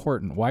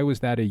important? Why was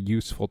that a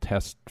useful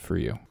test for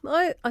you?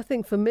 I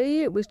think for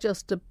me it was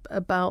just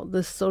about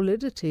the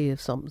solidity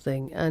of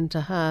something, and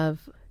to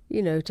have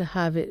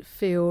it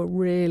feel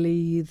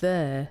really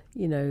there,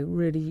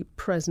 really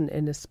present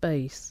in a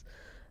space.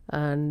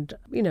 And,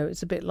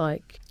 it's a bit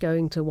like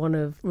going to one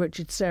of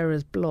Richard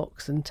Serra's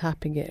blocks and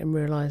tapping it and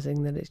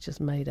realising that it's just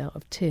made out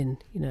of tin.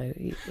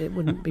 It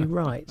wouldn't be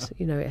right.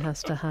 It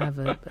has to have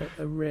a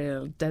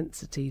real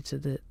density to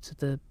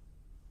the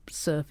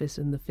surface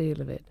and the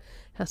feel of it.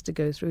 It has to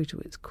go through to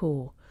its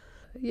core.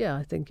 Yeah,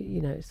 I think,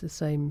 it's the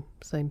same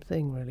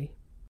thing, really.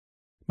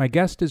 My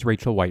guest is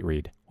Rachel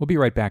Whiteread. We'll be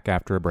right back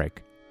after a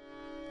break.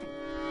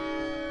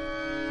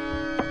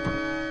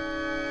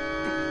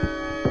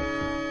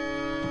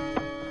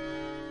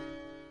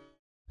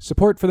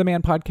 Support for the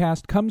Man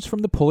Podcast comes from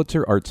the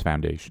Pulitzer Arts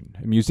Foundation,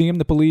 a museum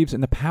that believes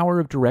in the power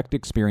of direct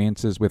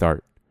experiences with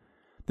art.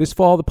 This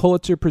fall, the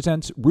Pulitzer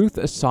presents Ruth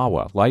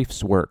Asawa,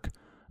 Life's Work,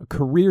 a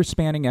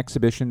career-spanning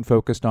exhibition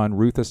focused on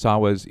Ruth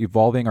Asawa's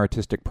evolving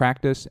artistic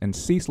practice and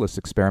ceaseless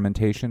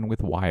experimentation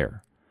with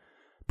wire.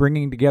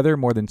 Bringing together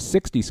more than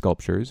 60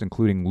 sculptures,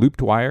 including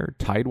looped wire,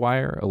 tied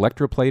wire,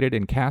 electroplated,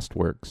 and cast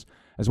works,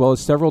 as well as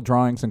several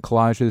drawings and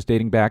collages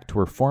dating back to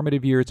her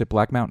formative years at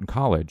Black Mountain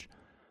College,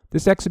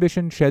 this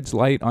exhibition sheds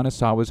light on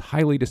Asawa's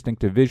highly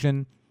distinctive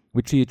vision,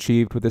 which she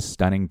achieved with a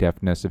stunning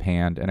deftness of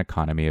hand and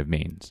economy of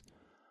means.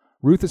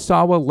 Ruth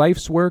Asawa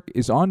Life's Work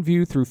is on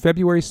view through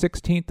February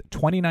 16th,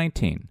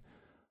 2019.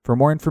 For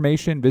more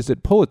information,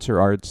 visit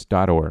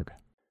pulitzerarts.org.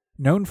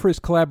 Known for his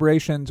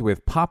collaborations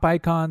with pop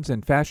icons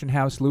and fashion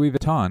house Louis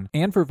Vuitton,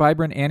 and for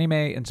vibrant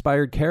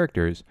anime-inspired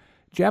characters,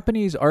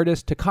 Japanese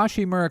artist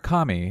Takashi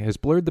Murakami has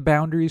blurred the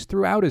boundaries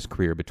throughout his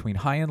career between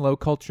high and low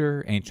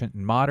culture, ancient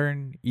and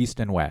modern, East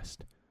and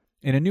West.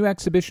 In a new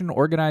exhibition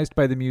organized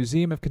by the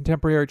Museum of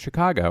Contemporary Art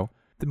Chicago,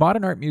 the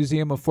Modern Art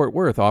Museum of Fort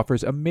Worth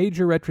offers a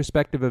major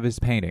retrospective of his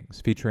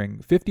paintings,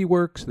 featuring 50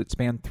 works that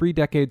span 3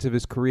 decades of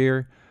his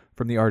career,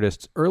 from the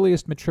artist's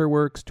earliest mature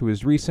works to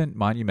his recent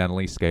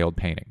monumentally scaled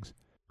paintings.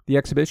 The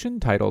exhibition,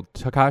 titled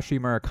Takashi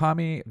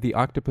Murakami, The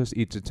Octopus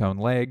Eats Its Own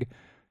Leg,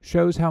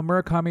 shows how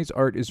Murakami's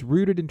art is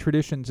rooted in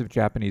traditions of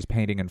Japanese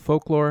painting and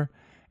folklore,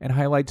 and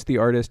highlights the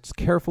artist's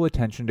careful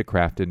attention to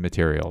crafted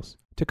materials.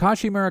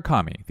 Takashi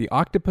Murakami, The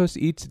Octopus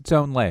Eats Its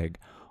Own Leg,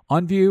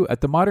 on view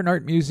at the Modern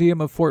Art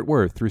Museum of Fort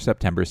Worth through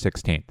September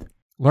 16th.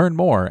 Learn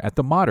more at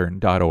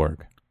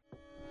themodern.org.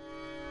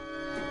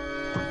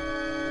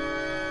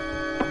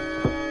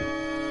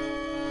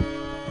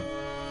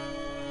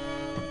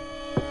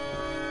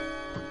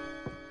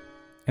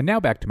 And now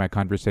back to my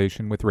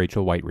conversation with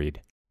Rachel Whiteread.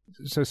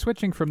 So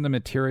switching from the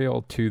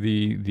material to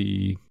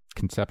the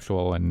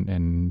conceptual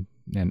and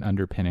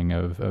underpinning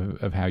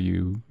of how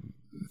you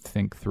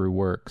think through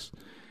works.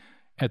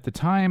 At the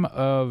time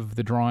of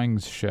the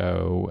drawings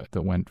show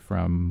that went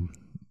from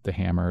the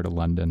Hammer to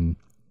London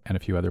and a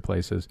few other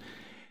places,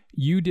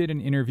 you did an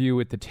interview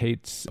with the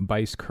Tate's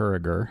Bice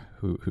Kuriger,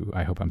 who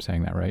I hope I'm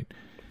saying that right.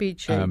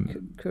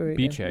 Kuriger.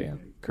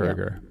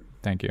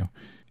 Thank you.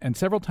 And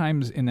several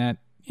times in that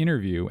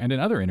interview and in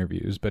other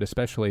interviews, but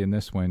especially in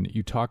this one,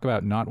 you talk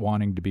about not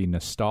wanting to be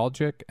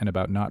nostalgic and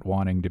about not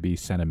wanting to be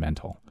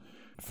sentimental.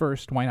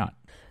 First, why not?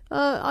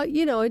 I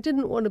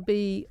didn't want to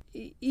be,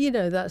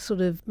 that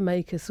sort of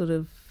make a sort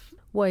of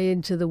way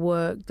into the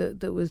work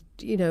that was,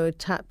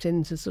 tapped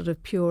into sort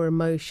of pure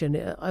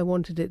emotion. I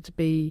wanted it to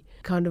be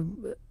kind of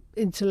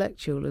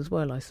intellectual as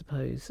well, I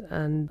suppose.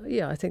 And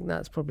yeah, I think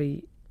that's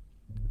probably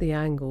the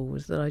angle,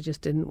 was that I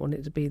just didn't want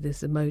it to be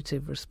this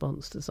emotive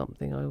response to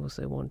something. I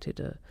also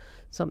wanted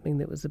something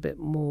that was a bit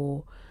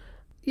more,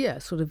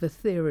 sort of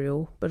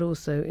ethereal, but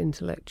also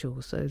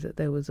intellectual, so that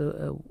there was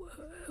a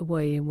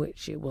way in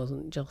which it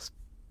wasn't just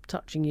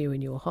touching you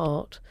in your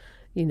heart,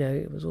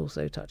 it was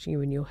also touching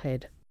you in your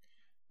head.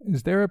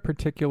 Is there a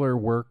particular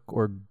work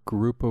or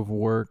group of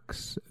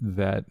works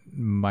that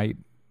might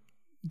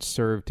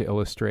serve to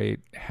illustrate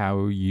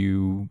how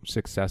you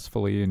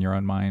successfully, in your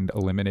own mind,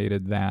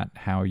 eliminated that,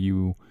 how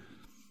you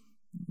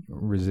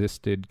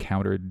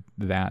countered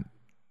that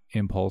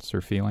impulse or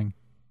feeling?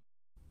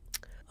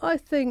 I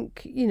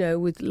think,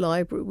 with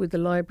the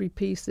library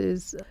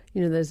pieces,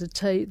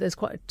 there's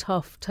quite a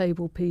tough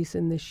table piece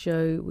in this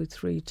show with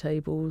 3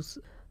 tables.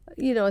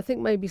 I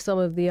think maybe some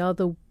of the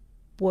other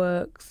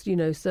works,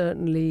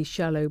 certainly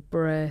Shallow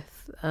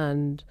Breath,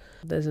 and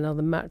there's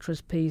another mattress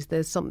piece.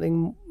 There's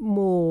something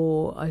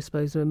more, I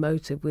suppose,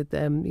 emotive with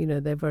them.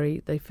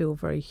 They feel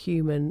very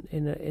human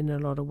in a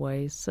lot of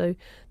ways. So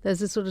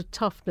there's a sort of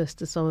toughness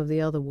to some of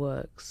the other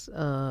works,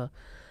 and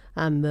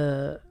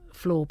the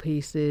floor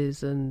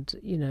pieces, and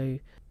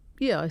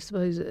I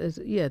suppose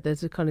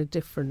there's a kind of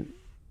different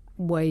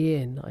way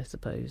in, I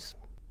suppose,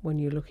 when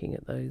you're looking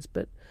at those.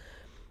 But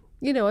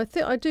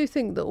I do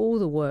think that all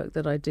the work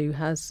that I do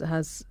has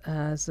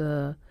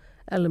a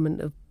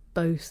element of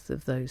both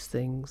of those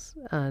things,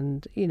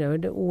 and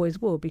and it always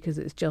will, because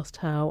it's just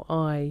how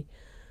I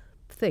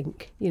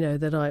think.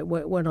 That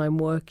when I'm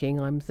working,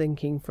 I'm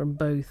thinking from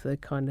both a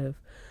kind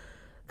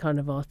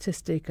of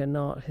artistic and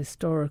art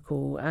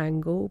historical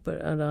angle,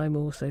 and I'm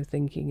also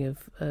thinking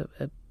of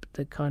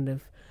the kind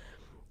of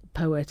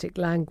poetic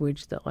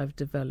language that I've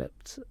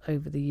developed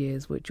over the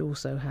years, which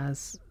also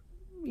has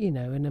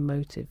an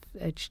emotive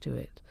edge to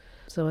it.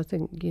 So I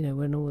think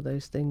when all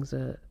those things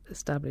are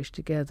established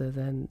together,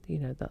 then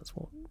that's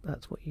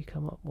what you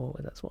come up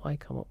with. That's what I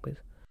come up with.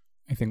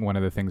 I think one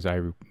of the things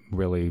I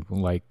really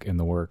like in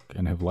the work,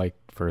 and have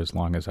liked for as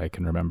long as I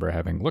can remember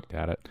having looked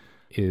at it,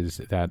 is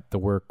that the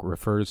work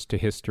refers to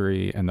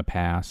history and the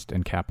past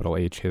and capital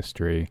H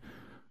history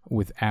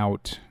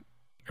without,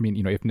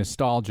 if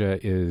nostalgia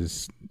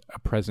is a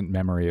present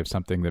memory of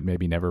something that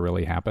maybe never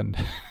really happened,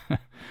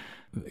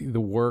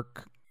 the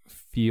work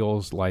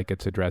feels like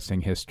it's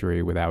addressing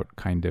history without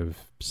kind of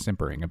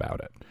simpering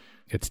about it.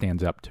 It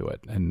stands up to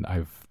it. And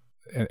I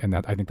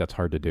think that's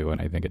hard to do.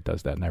 And I think it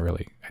does that. And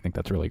I think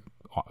that's really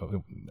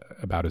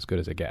about as good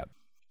as it gets.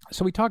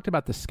 So we talked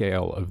about the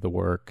scale of the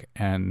work,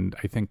 and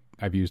I think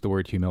I've used the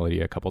word humility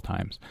a couple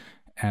times.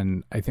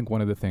 And I think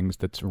one of the things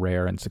that's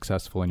rare and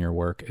successful in your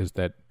work is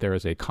that there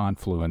is a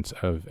confluence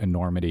of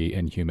enormity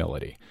and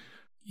humility.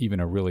 Even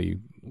a really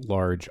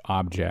large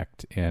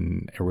object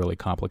in a really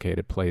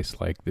complicated place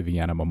like the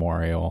Vienna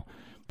Memorial,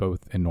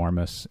 both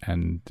enormous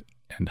and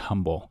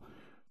humble.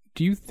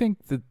 Do you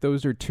think that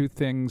those are two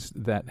things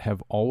that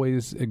have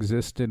always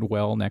existed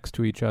well next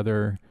to each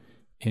other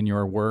in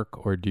your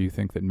work, or do you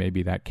think that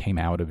maybe that came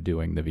out of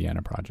doing the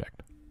Vienna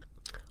project?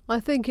 I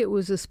think it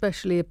was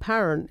especially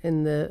apparent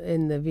in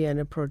the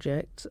Vienna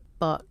project,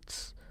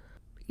 but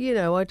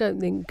I don't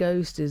think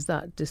Ghost is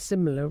that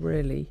dissimilar,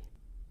 really.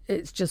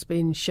 It's just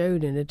been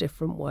shown in a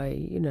different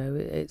way.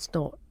 It's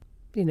not,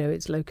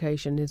 its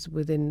location is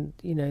within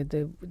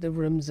the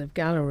rooms of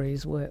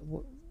galleries,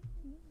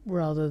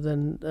 rather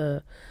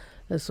than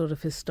a sort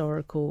of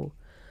historical,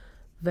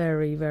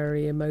 very,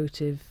 very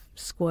emotive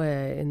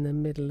square in the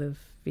middle of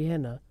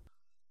Vienna.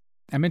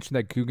 I mentioned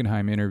that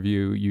Guggenheim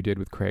interview you did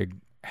with Craig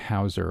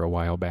Hauser a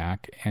while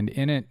back, and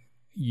in it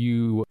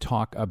you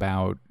talk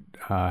about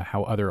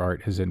how other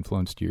art has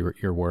influenced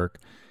your work,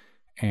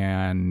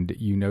 and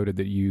you noted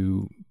that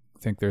you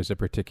think there's a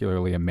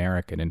particularly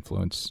American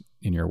influence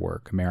in your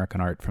work, American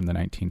art from the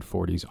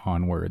 1940s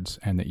onwards,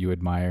 and that you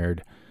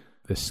admired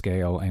the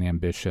scale and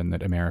ambition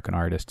that American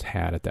artists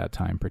had at that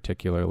time,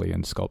 particularly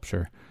in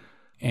sculpture.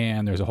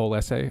 And there's a whole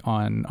essay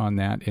on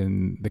that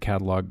in the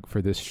catalog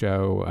for this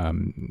show.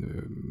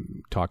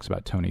 Talks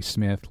about Tony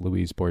Smith,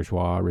 Louise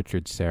Bourgeois,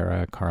 Richard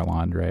Serra, Carl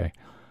Andre,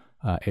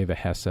 Eva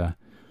Hesse.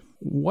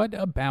 What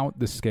about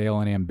the scale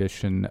and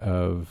ambition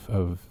of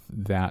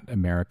that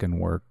American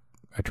work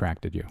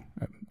attracted you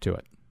to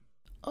it?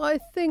 I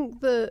think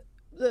that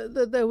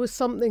there was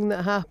something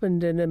that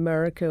happened in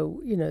America,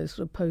 sort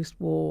of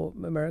post-war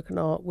American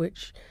art,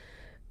 which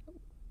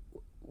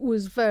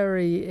was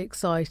very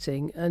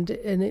exciting, and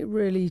it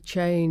really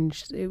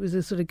changed. It was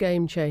a sort of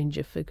game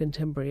changer for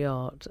contemporary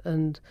art,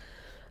 and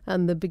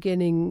the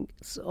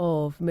beginnings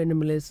of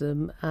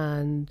minimalism,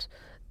 and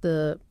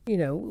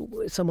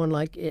someone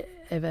like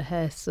Eva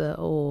Hesse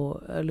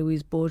or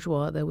Louise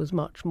Bourgeois. There was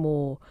much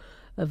more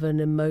of an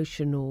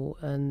emotional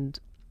and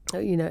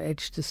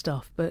edge to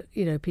stuff, but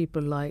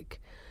people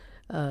like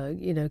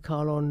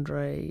Carl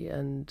Andre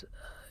and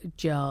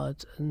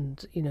Judd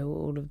and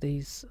all of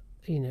these,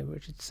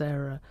 Richard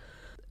Serra,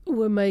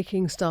 were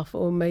making stuff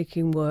or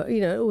making work.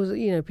 It was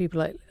people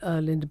like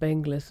Linda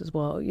Benglis as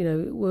well.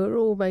 Were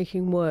all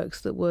making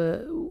works that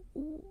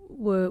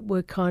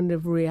were kind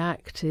of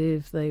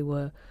reactive. They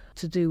were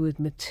to do with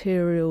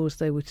materials.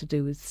 They were to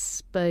do with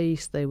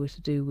space. They were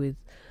to do with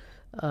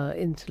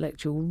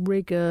intellectual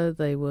rigor.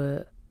 They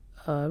were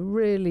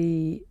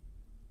really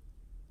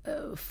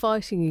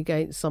fighting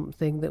against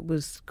something that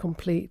was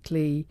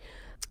completely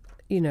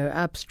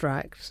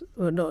abstract.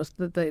 Well, not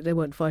that they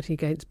weren't fighting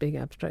against being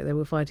abstract. They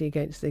were fighting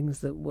against things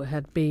that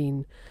had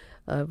been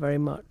very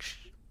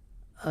much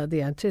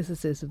the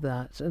antithesis of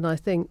that. And I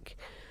think,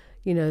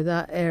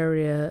 that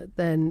area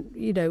then,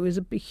 was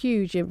a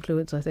huge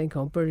influence, I think,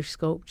 on British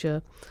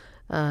sculpture,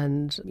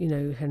 and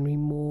Henry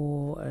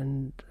Moore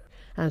and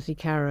Anthony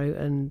Caro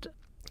and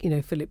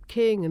Philip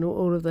King and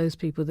all of those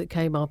people that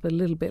came up a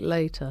little bit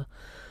later.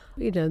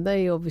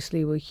 They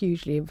obviously were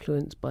hugely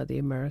influenced by the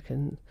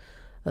American.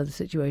 The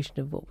situation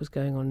of what was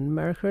going on in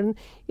America, and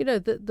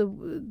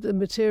the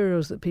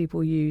materials that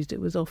people used, it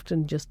was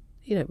often just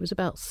it was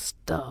about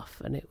stuff,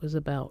 and it was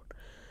about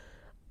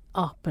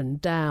up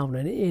and down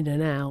and in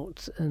and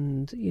out,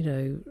 and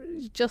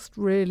just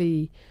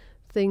really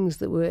things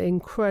that were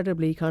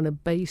incredibly kind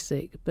of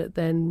basic, but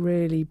then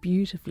really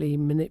beautifully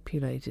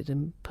manipulated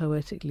and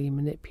poetically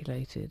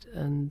manipulated,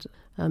 and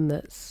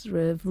that's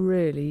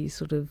really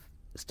sort of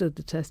stood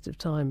the test of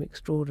time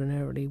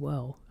extraordinarily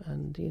well,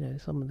 and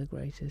some of the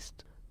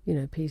greatest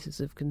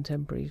pieces of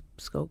contemporary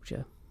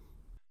sculpture.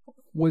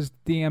 Was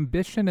the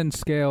ambition and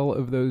scale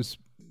of those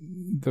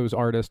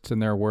artists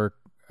and their work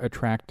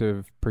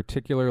attractive,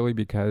 particularly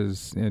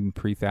because in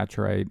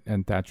pre-Thatcherite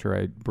and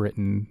Thatcherite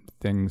Britain,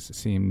 things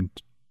seemed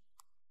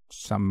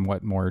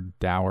somewhat more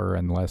dour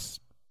and less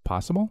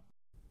possible?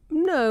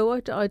 No,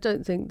 I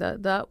don't think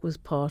that was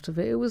part of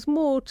it. It was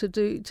more to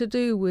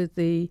do with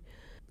the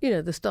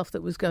stuff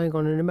that was going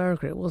on in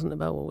America. It wasn't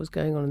about what was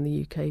going on in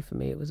the UK for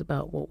me. It was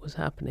about what was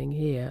happening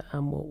here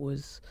and what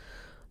was,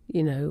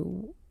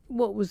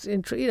 what was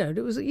it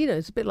was,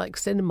 it's a bit like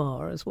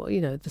cinema as well.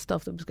 The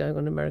stuff that was going on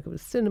in America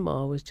with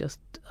cinema was just,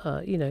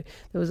 there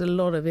was a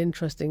lot of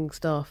interesting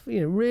stuff,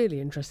 really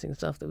interesting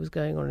stuff that was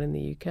going on in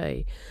the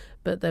UK.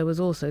 But there was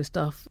also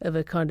stuff of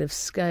a kind of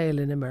scale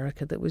in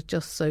America that was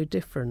just so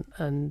different.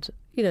 And,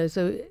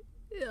 so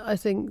I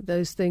think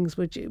those things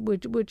were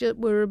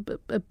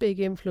a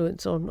big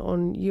influence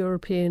on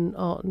European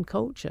art and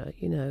culture,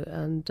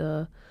 and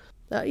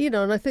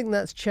I think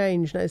that's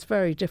changed. Now, it's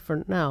very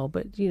different now,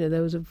 but,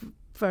 there was a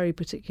very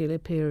particular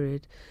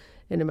period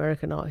in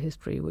American art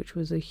history which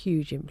was a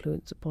huge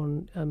influence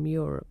upon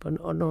Europe and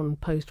on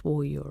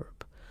post-war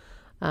Europe.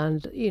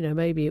 And,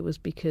 maybe it was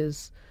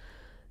because,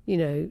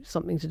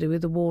 something to do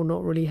with the war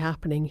not really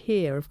happening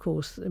here. Of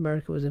course,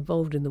 America was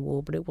involved in the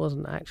war, but it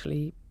wasn't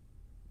actually,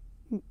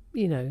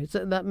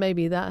 so that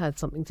maybe that had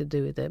something to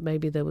do with it.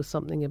 Maybe there was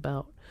something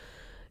about,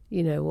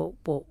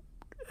 what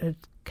had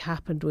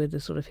happened with the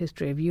sort of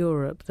history of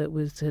Europe that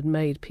had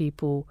made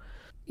people,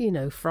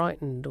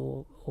 frightened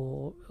or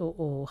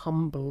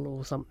humble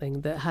or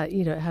something that had,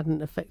 it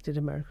hadn't affected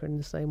America in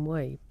the same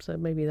way. So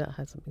maybe that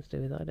had something to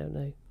do with it. I don't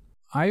know.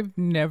 I've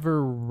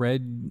never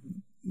read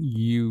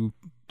you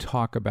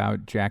talk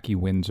about Jackie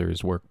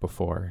Windsor's work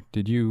before.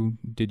 Did you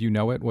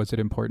know it? Was it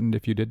important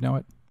if you did know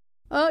it?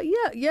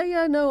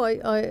 Yeah. No,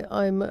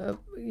 I'm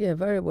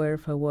very aware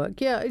of her work.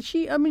 Yeah,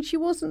 she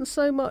wasn't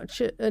so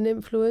much an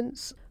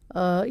influence.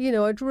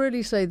 I'd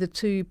really say the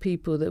two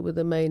people that were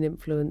the main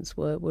influence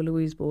were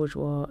Louise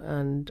Bourgeois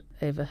and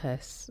Eva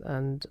Hesse.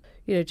 And,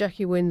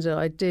 Jackie Windsor,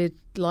 I did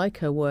like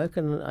her work,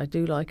 and I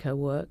do like her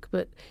work,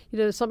 but,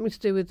 it's something to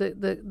do with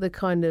the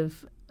kind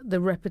of the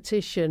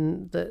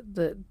repetition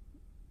that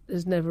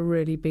has never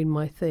really been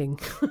my thing.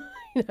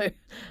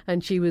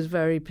 And she was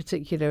very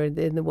particular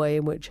in the way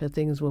in which her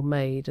things were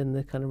made and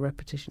the kind of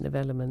repetition of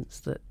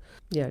elements that,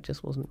 it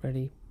just wasn't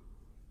really.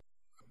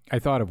 I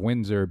thought of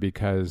Windsor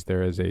because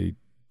there is a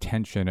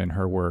tension in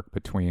her work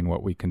between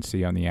what we can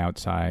see on the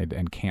outside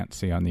and can't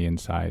see on the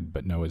inside,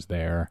 but know is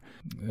there.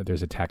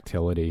 There's a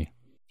tactility.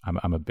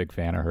 I'm a big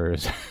fan of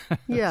hers.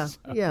 Yeah.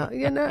 I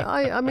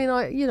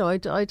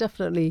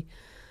definitely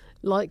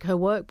like her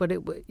work, but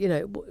it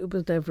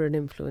was never an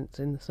influence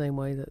in the same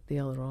way that the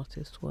other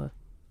artists were.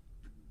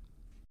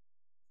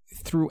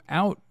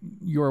 Throughout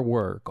your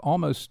work,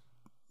 almost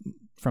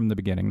from the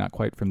beginning, not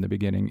quite from the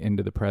beginning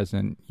into the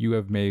present, you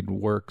have made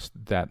works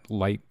that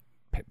light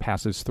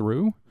passes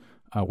through,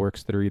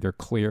 works that are either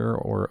clear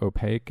or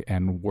opaque,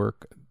 and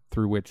work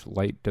through which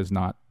light does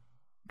not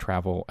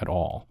travel at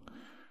all.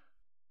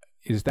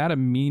 Is that a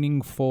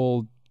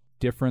meaningful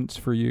difference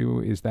for you?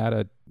 Is that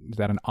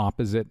an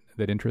opposite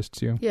that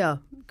interests you? Yeah,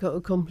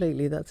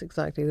 completely. That's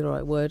exactly the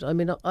right word. I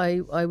mean,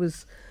 I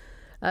was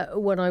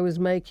when I was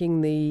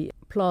making the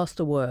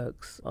plaster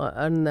works,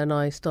 and then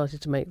I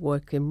started to make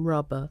work in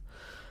rubber,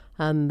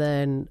 and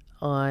then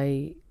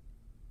I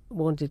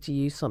wanted to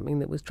use something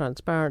that was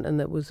transparent and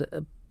that was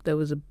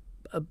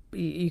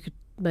you could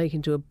make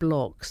into a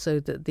block, so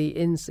that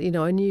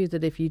I knew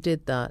that if you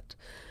did that,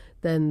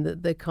 then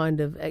the kind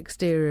of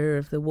exterior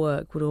of the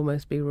work would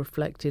almost be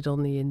reflected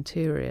on the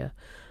interior,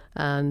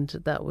 and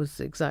that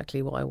was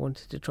exactly what I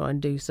wanted to try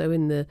and do. So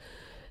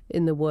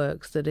in the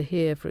works that are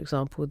here, for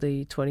example,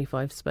 the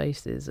 25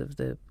 spaces of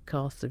the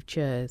casts of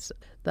chairs,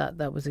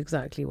 that was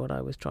exactly what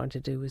I was trying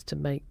to do, was to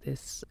make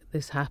this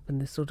happen,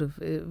 this sort of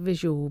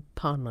visual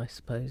pun, I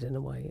suppose, in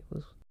a way it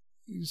was.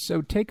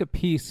 So take a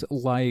piece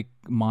like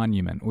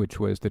Monument, which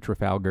was the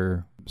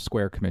Trafalgar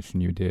Square commission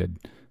you did,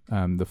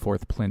 the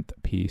fourth plinth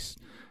piece.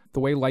 The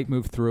way light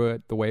moved through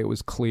it, the way it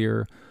was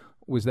clear,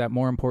 was that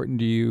more important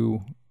to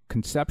you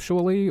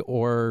conceptually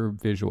or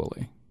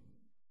visually?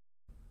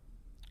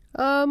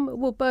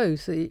 Well,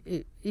 both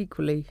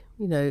equally.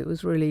 It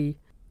was really,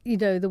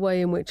 the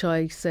way in which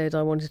I said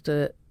I wanted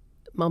to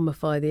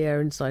mummify the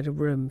air inside a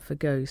room for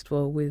Ghost.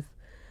 Well, with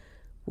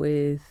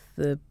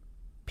the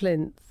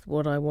plinth,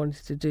 what I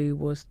wanted to do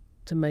was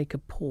to make a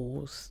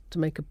pause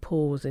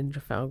in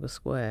Trafalgar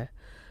Square,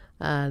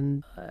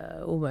 and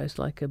almost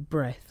like a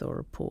breath or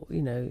a pause,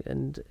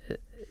 and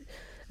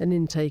an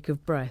intake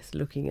of breath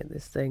looking at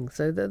this thing.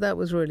 So that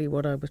was really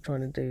what I was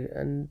trying to do.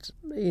 And,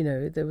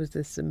 there was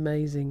this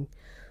amazing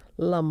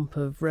lump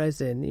of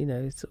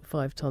resin, sort of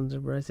 5 tons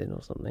of resin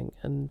or something.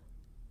 And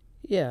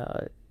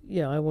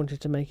I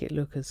wanted to make it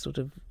look as sort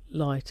of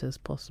light as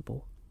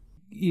possible.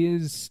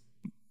 Is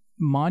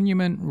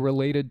Monument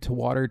related to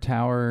Water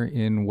Tower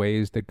in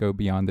ways that go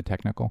beyond the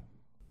technical?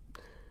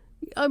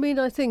 I mean,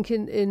 I think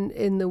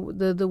in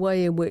the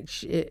way in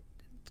which it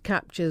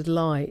captures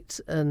light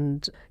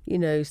and, you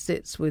know,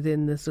 sits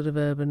within the sort of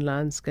urban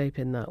landscape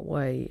in that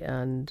way,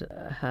 and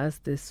has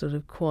this sort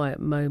of quiet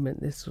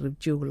moment, this sort of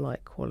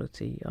jewel-like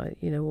quality.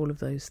 You know, all of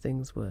those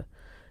things were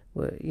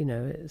you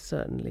know,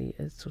 certainly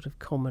a sort of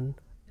common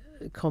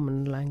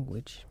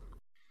language.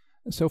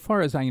 So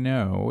far as I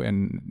know,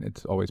 and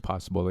it's always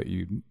possible that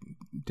you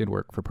did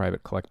work for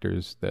private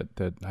collectors that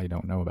I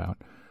don't know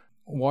about,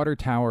 Water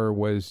Tower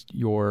was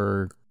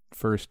your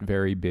first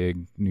very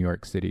big New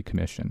York City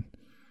commission.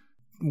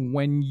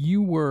 When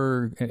you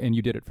were, and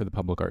you did it for the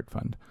Public Art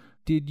Fund,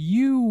 did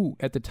you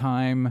at the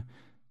time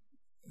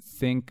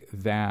think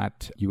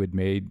that you had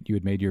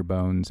made your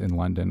bones in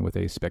London with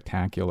a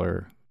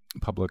spectacular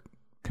public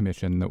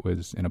commission that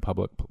was in a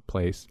public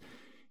place?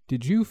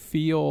 Did you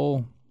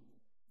feel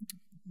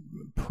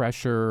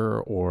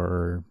pressure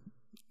or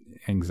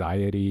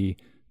anxiety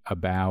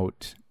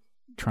about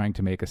trying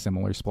to make a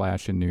similar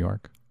splash in New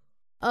York?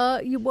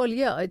 Well,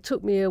 yeah, it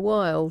took me a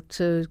while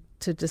to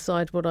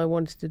decide what I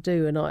wanted to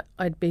do, and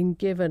I'd been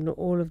given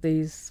all of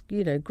these,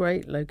 you know,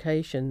 great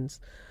locations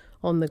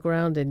on the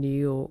ground in New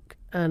York,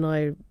 and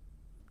I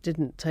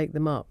didn't take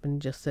them up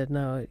and just said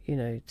no, you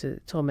know, to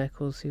Tom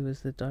Eccles, who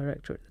was the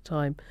director at the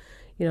time.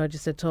 You know, I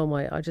just said, Tom,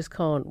 I just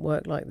can't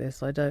work like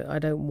this. I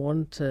don't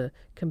want to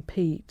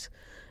compete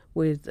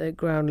with at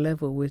ground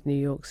level with New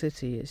York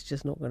City. It's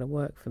just not going to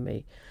work for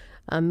me.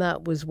 And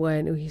that was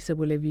when he said,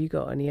 well, have you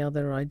got any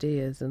other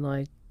ideas? And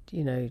I,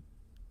 you know,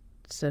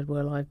 said,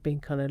 well, I've been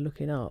kind of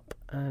looking up,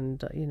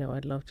 and, you know,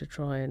 I'd love to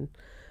try and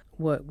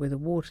work with a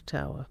water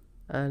tower.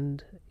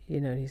 And, you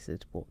know, he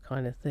said, what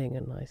kind of thing?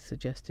 And I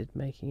suggested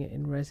making it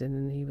in resin,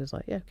 and he was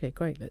like, yeah, okay,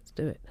 great, let's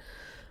do it.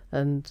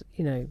 And,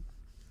 you know,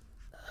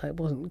 it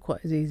wasn't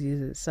quite as easy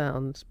as it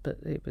sounds, but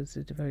it was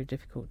a very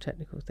difficult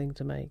technical thing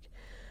to make.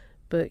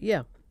 But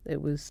yeah,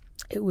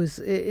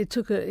 it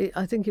took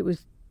I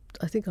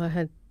think I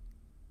had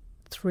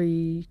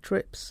 3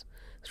 trips,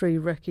 3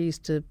 recce's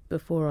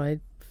before I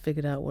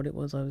figured out what it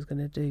was I was going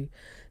to do.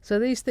 So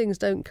these things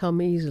don't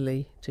come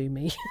easily to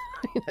me.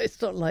 You know,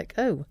 it's not like,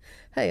 oh,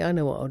 hey, I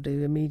know what I'll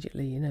do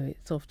immediately. You know,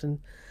 it's often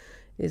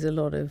is a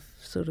lot of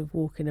sort of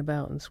walking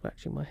about and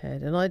scratching my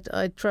head. And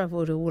I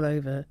travelled all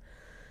over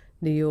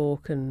New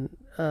York and,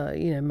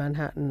 you know,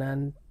 Manhattan,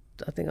 and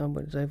I think I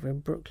was over in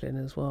Brooklyn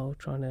as well,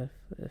 trying to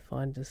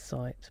find a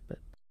site. But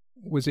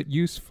was it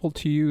useful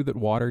to you that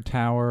Water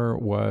Tower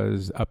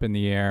was up in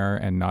the air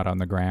and not on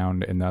the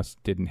ground, and thus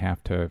didn't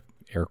have to,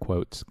 air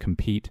quotes,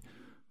 compete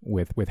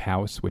with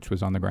House, which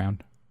was on the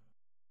ground?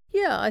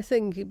 Yeah, I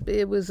think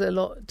it was a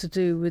lot to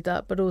do with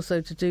that, but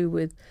also to do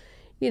with,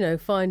 you know,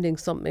 finding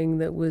something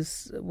that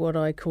was what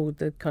I called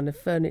the kind of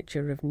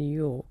furniture of New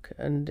York,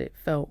 and it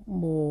felt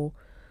more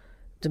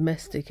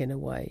domestic in a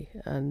way,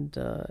 and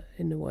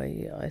in a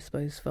way I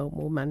suppose felt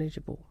more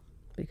manageable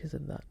because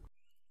of that.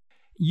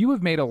 You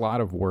have made a lot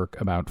of work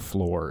about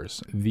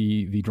floors.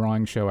 The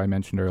drawing show I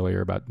mentioned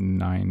earlier about 8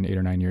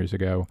 or 9 years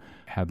ago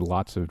had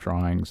lots of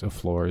drawings of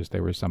floors.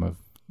 They were some of,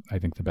 I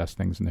think, the best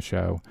things in the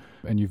show.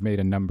 And you've made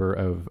a number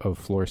of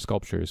floor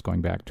sculptures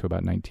going back to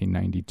about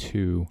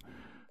 1992.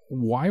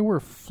 Why were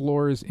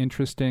floors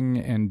interesting,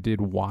 and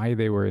did why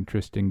they were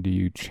interesting do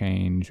you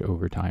change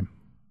over time?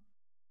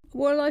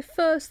 Well,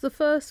 the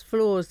first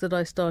floors that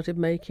I started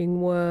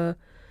making were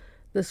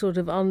the sort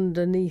of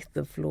underneath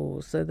the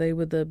floors. So they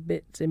were the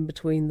bits in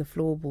between the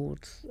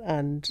floorboards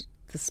and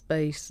the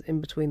space in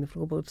between the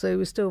floorboards. So it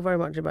was still very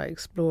much about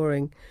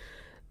exploring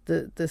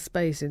the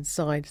space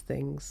inside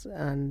things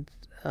and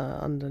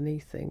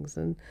underneath things.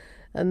 And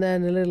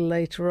then a little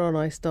later on,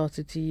 I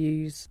started to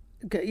use,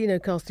 you know,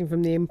 casting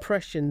from the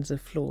impressions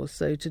of floors.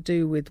 So to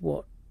do with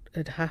what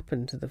had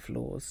happened to the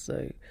floors.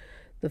 So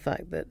the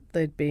fact that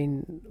they'd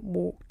been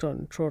walked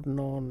on, trodden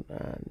on,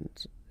 and,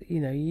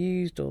 you know,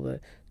 used, or the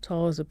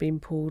tiles had been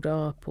pulled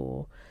up,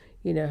 or,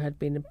 you know, had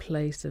been a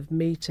place of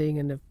meeting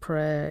and of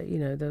prayer. You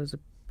know, there was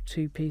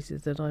 2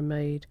 pieces that I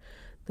made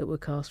that were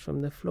cast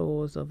from the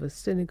floors of a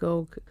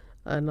synagogue.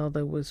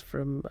 Another was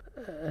from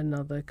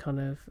another kind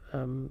of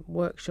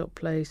workshop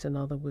place.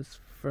 Another was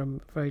from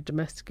very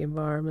domestic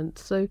environment.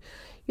 So,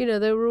 you know,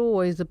 they were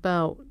always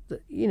about,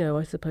 you know,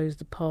 I suppose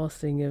the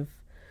passing of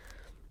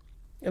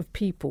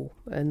people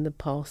and the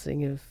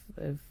passing of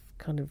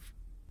kind of,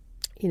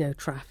 you know,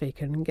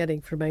 traffic and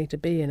getting from A to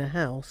B in a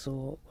house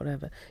or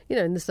whatever, you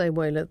know, in the same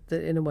way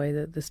in a way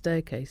that the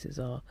staircases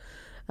are.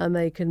 And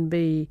they can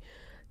be,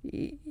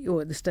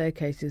 or the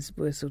staircases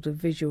were sort of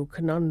visual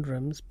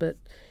conundrums, but,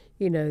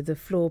 you know, the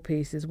floor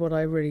pieces, what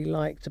I really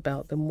liked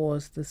about them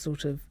was the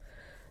sort of,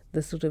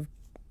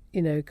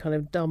 you know, kind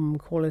of dumb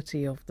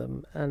quality of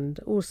them. And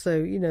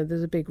also, you know,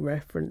 there's a big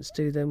reference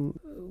to them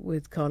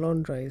with Carl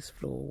Andre's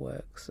floor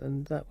works,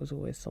 and that was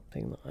always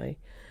something that I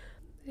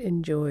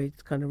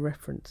enjoyed kind of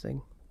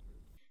referencing.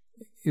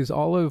 Is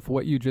all of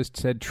what you just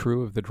said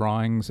true of the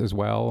drawings as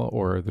well,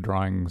 or are the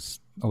drawings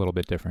a little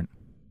bit different?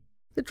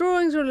 The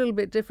drawings are a little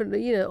bit different.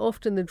 You know,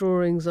 often the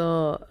drawings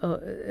are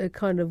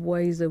kind of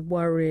ways of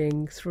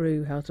worrying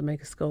through how to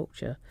make a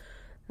sculpture,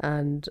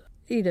 and,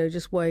 you know,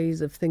 just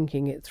ways of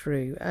thinking it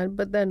through.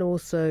 But then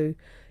also,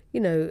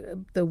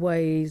 the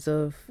ways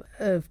of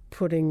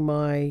putting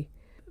my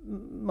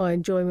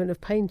enjoyment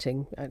of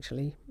painting,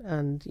 actually,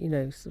 and,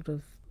 sort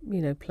of,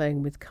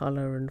 playing with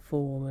colour and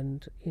form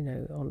and,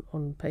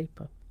 on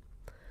paper.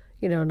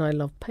 And I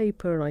love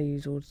paper, and I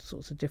use all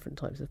sorts of different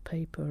types of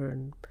paper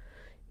and,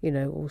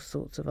 all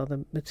sorts of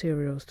other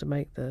materials to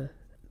make the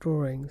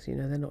drawings.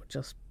 They're not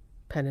just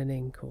pen and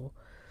ink, or,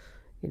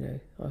 I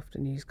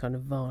often use kind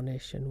of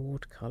varnish and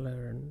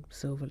watercolour and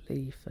silver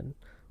leaf and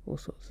all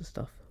sorts of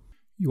stuff.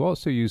 You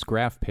also use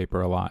graph paper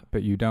a lot,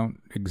 but you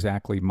don't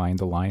exactly mind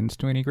the lines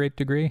to any great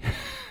degree.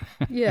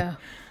 Yeah.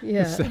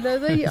 So,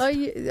 no,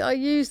 I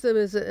use them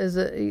as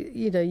a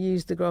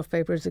use the graph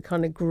paper as a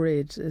kind of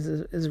grid, as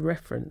a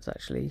reference,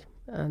 actually.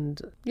 And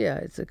yeah,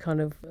 it's a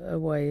kind of a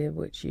way in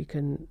which you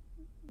can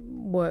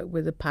work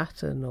with a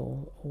pattern,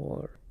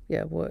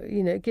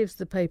 it gives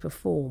the paper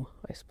form,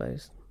 I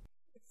suppose.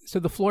 So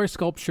the floor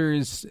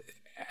sculptures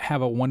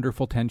have a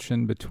wonderful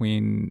tension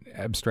between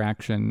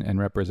abstraction and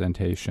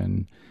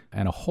representation,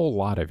 and a whole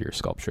lot of your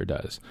sculpture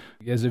does.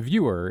 As a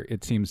viewer,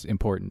 it seems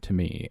important to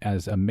me.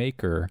 As a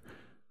maker,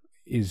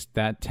 is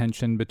that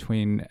tension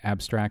between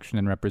abstraction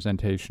and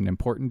representation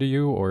important to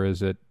you, or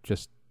is it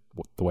just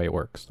the way it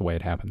works, the way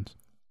it happens?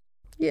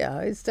 Yeah,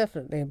 it's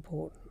definitely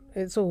important.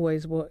 It's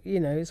always what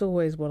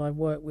I've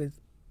worked with,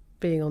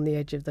 being on the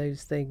edge of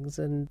those things.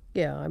 And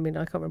yeah, I mean,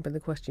 I can't remember the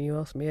question you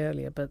asked me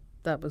earlier, but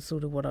that was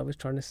sort of what I was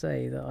trying to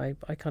say, that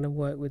I kind of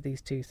work with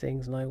these two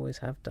things, and I always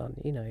have done,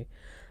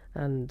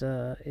 and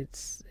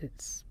it's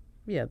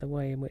the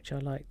way in which I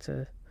like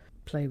to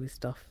play with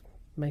stuff,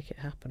 make it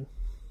happen.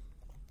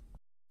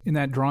 In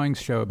that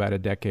drawings show about a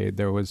decade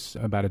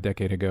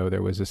ago,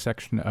 there was a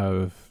section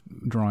of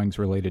drawings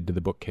related to the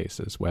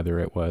bookcases, whether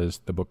it was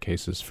the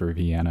bookcases for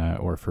Vienna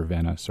or for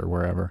Venice or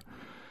wherever.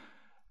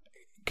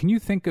 Can you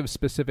think of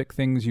specific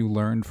things you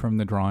learned from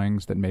the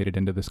drawings that made it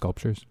into the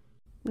sculptures?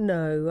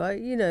 No,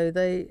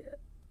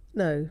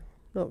 no,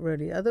 not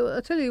really.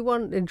 I'll tell you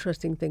one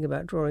interesting thing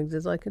about drawings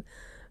is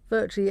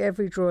virtually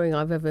every drawing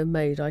I've ever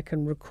made, I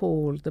can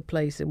recall the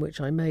place in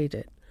which I made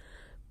it.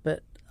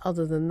 But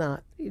other than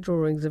that,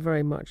 drawings are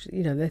very much,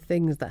 they're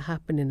things that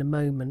happen in a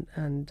moment.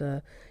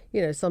 And,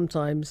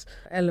 sometimes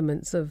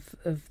elements of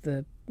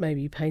the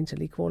maybe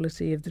painterly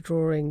quality of the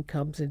drawing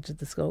comes into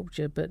the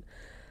sculpture. But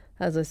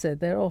as I said,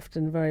 they're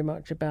often very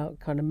much about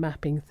kind of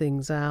mapping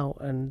things out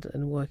and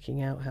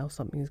working out how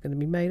something is going to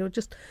be made, or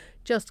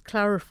just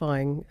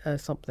clarifying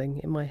something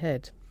in my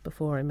head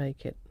before I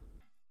make it.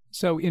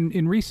 So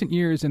in recent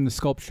years in the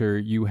sculpture,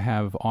 you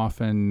have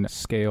often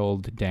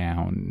scaled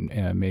down,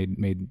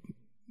 made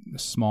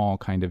small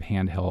kind of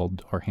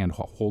handheld or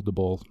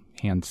hand-holdable,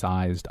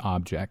 hand-sized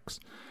objects.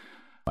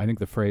 I think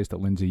the phrase that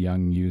Lindsay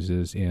Young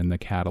uses in the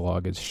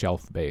catalog is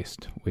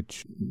shelf-based,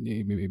 which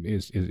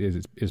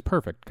is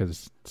perfect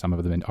because some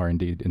of them are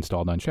indeed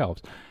installed on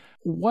shelves.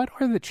 What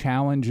are the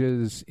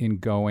challenges in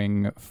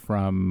going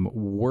from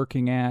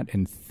working at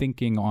and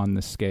thinking on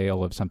the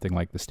scale of something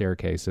like the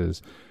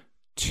staircases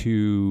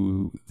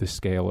to the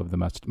scale of the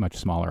much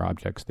smaller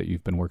objects that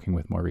you've been working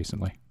with more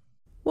recently?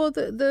 Well,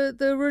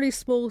 the really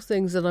small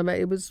things that I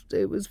made,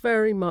 it was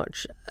very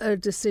much a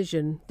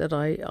decision that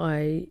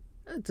I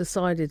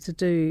decided to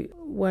do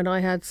when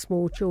I had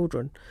small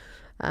children,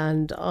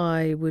 and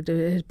I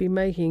had been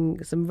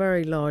making some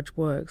very large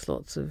works,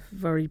 lots of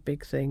very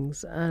big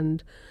things,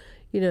 and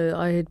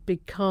I had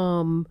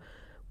become,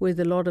 with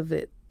a lot of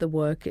the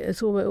work,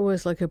 it's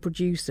almost like a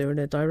producer and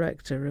a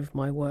director of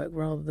my work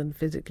rather than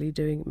physically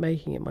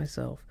making it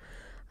myself.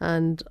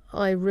 And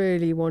I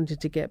really wanted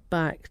to get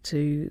back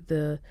to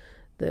the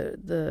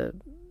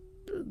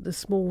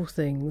small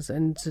things,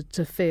 and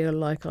to feel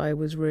like I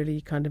was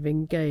really kind of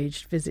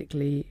engaged,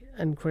 physically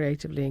and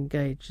creatively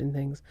engaged in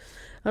things.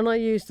 And I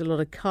used a lot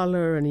of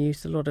colour, and I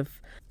used a lot of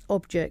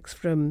objects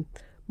from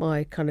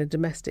my kind of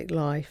domestic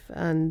life.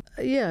 And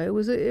yeah, it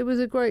was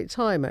a great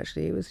time,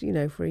 actually. It was,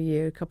 for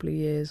a couple of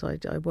years I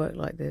worked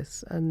like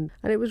this, and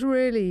it was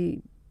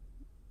really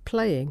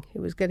playing.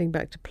 It was getting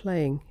back to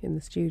playing in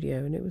the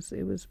studio, and it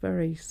was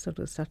very sort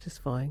of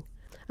satisfying.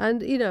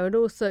 And and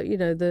also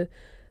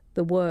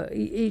the work,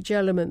 each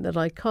element that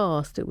I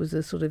cast, it was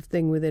a sort of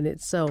thing within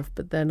itself,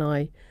 but then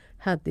I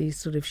had these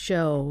sort of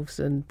shelves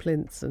and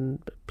plinths and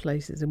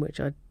places in which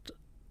I'd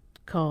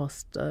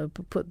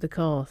put the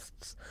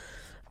casts.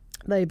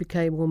 They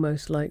became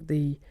almost like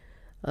the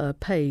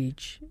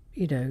page,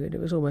 and it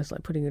was almost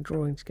like putting a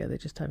drawing together,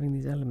 just having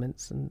these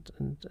elements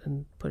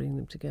and putting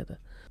them together.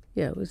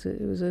 Yeah, it was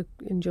a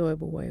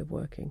enjoyable way of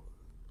working.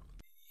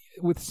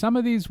 With some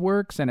of these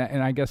works, and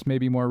I guess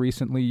maybe more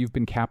recently, you've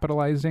been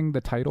capitalizing the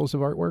titles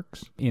of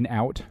artworks in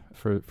out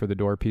for the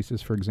door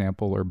pieces, for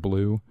example, or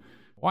blue.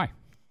 Why?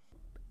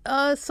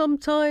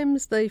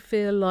 Sometimes they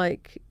feel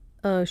like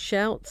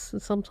shouts,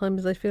 and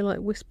sometimes they feel like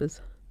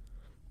whispers.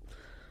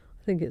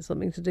 I think it's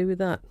something to do with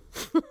that.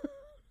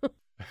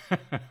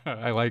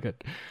 I like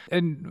it.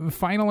 And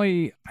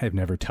finally, I've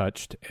never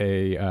touched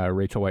a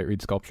Rachel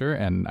Whiteread sculpture,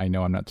 and I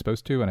know I'm not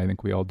supposed to, and I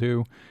think we all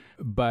do,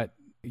 but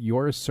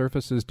your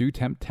surfaces do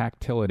tempt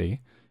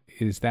tactility.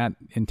 Is that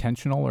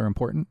intentional or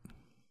important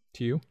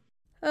to you?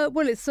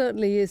 Well, it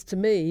certainly is to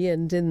me,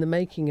 and in the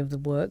making of the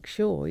work,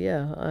 sure,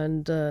 yeah.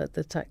 And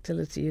the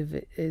tactility of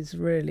it is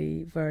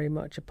really very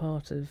much a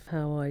part of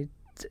how I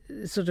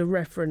sort of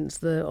reference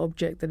the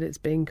object that it's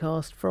being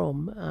cast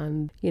from,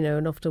 and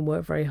and often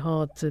work very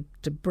hard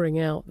to bring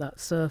out that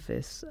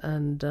surface.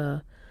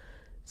 And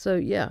so,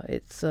 yeah,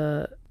 it's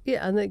and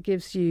it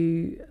gives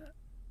you,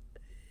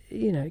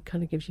 it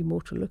kind of gives you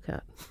more to look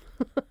at.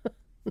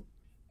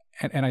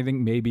 And I think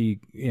maybe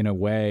in a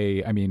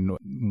way, I mean,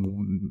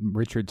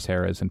 Richard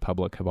Serras in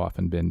public have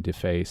often been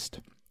defaced,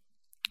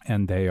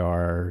 and they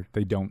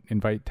don't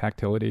invite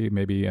tactility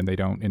maybe, and they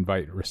don't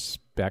invite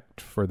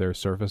respect for their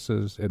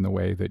surfaces in the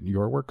way that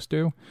your works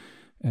do.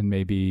 And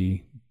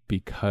maybe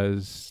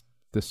because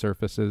the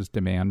surfaces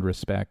demand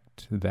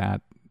respect,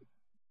 that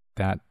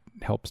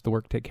helps the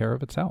work take care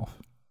of itself.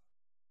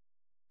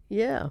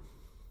 Yeah,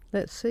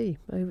 let's see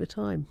over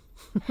time.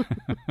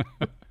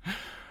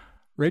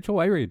 Rachel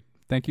Whiteread,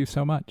 thank you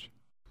so much.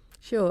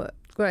 Sure.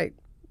 Great.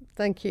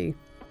 Thank you.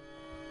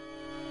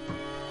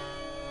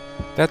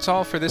 That's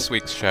all for this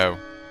week's show.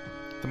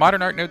 The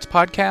Modern Art Notes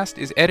podcast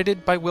is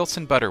edited by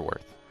Wilson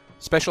Butterworth.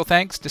 Special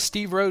thanks to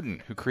Steve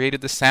Roden, who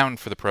created the sound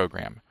for the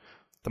program.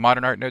 The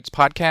Modern Art Notes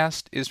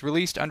podcast is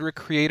released under a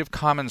Creative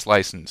Commons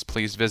license.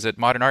 Please visit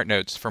Modern Art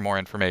Notes for more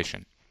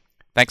information.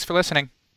 Thanks for listening.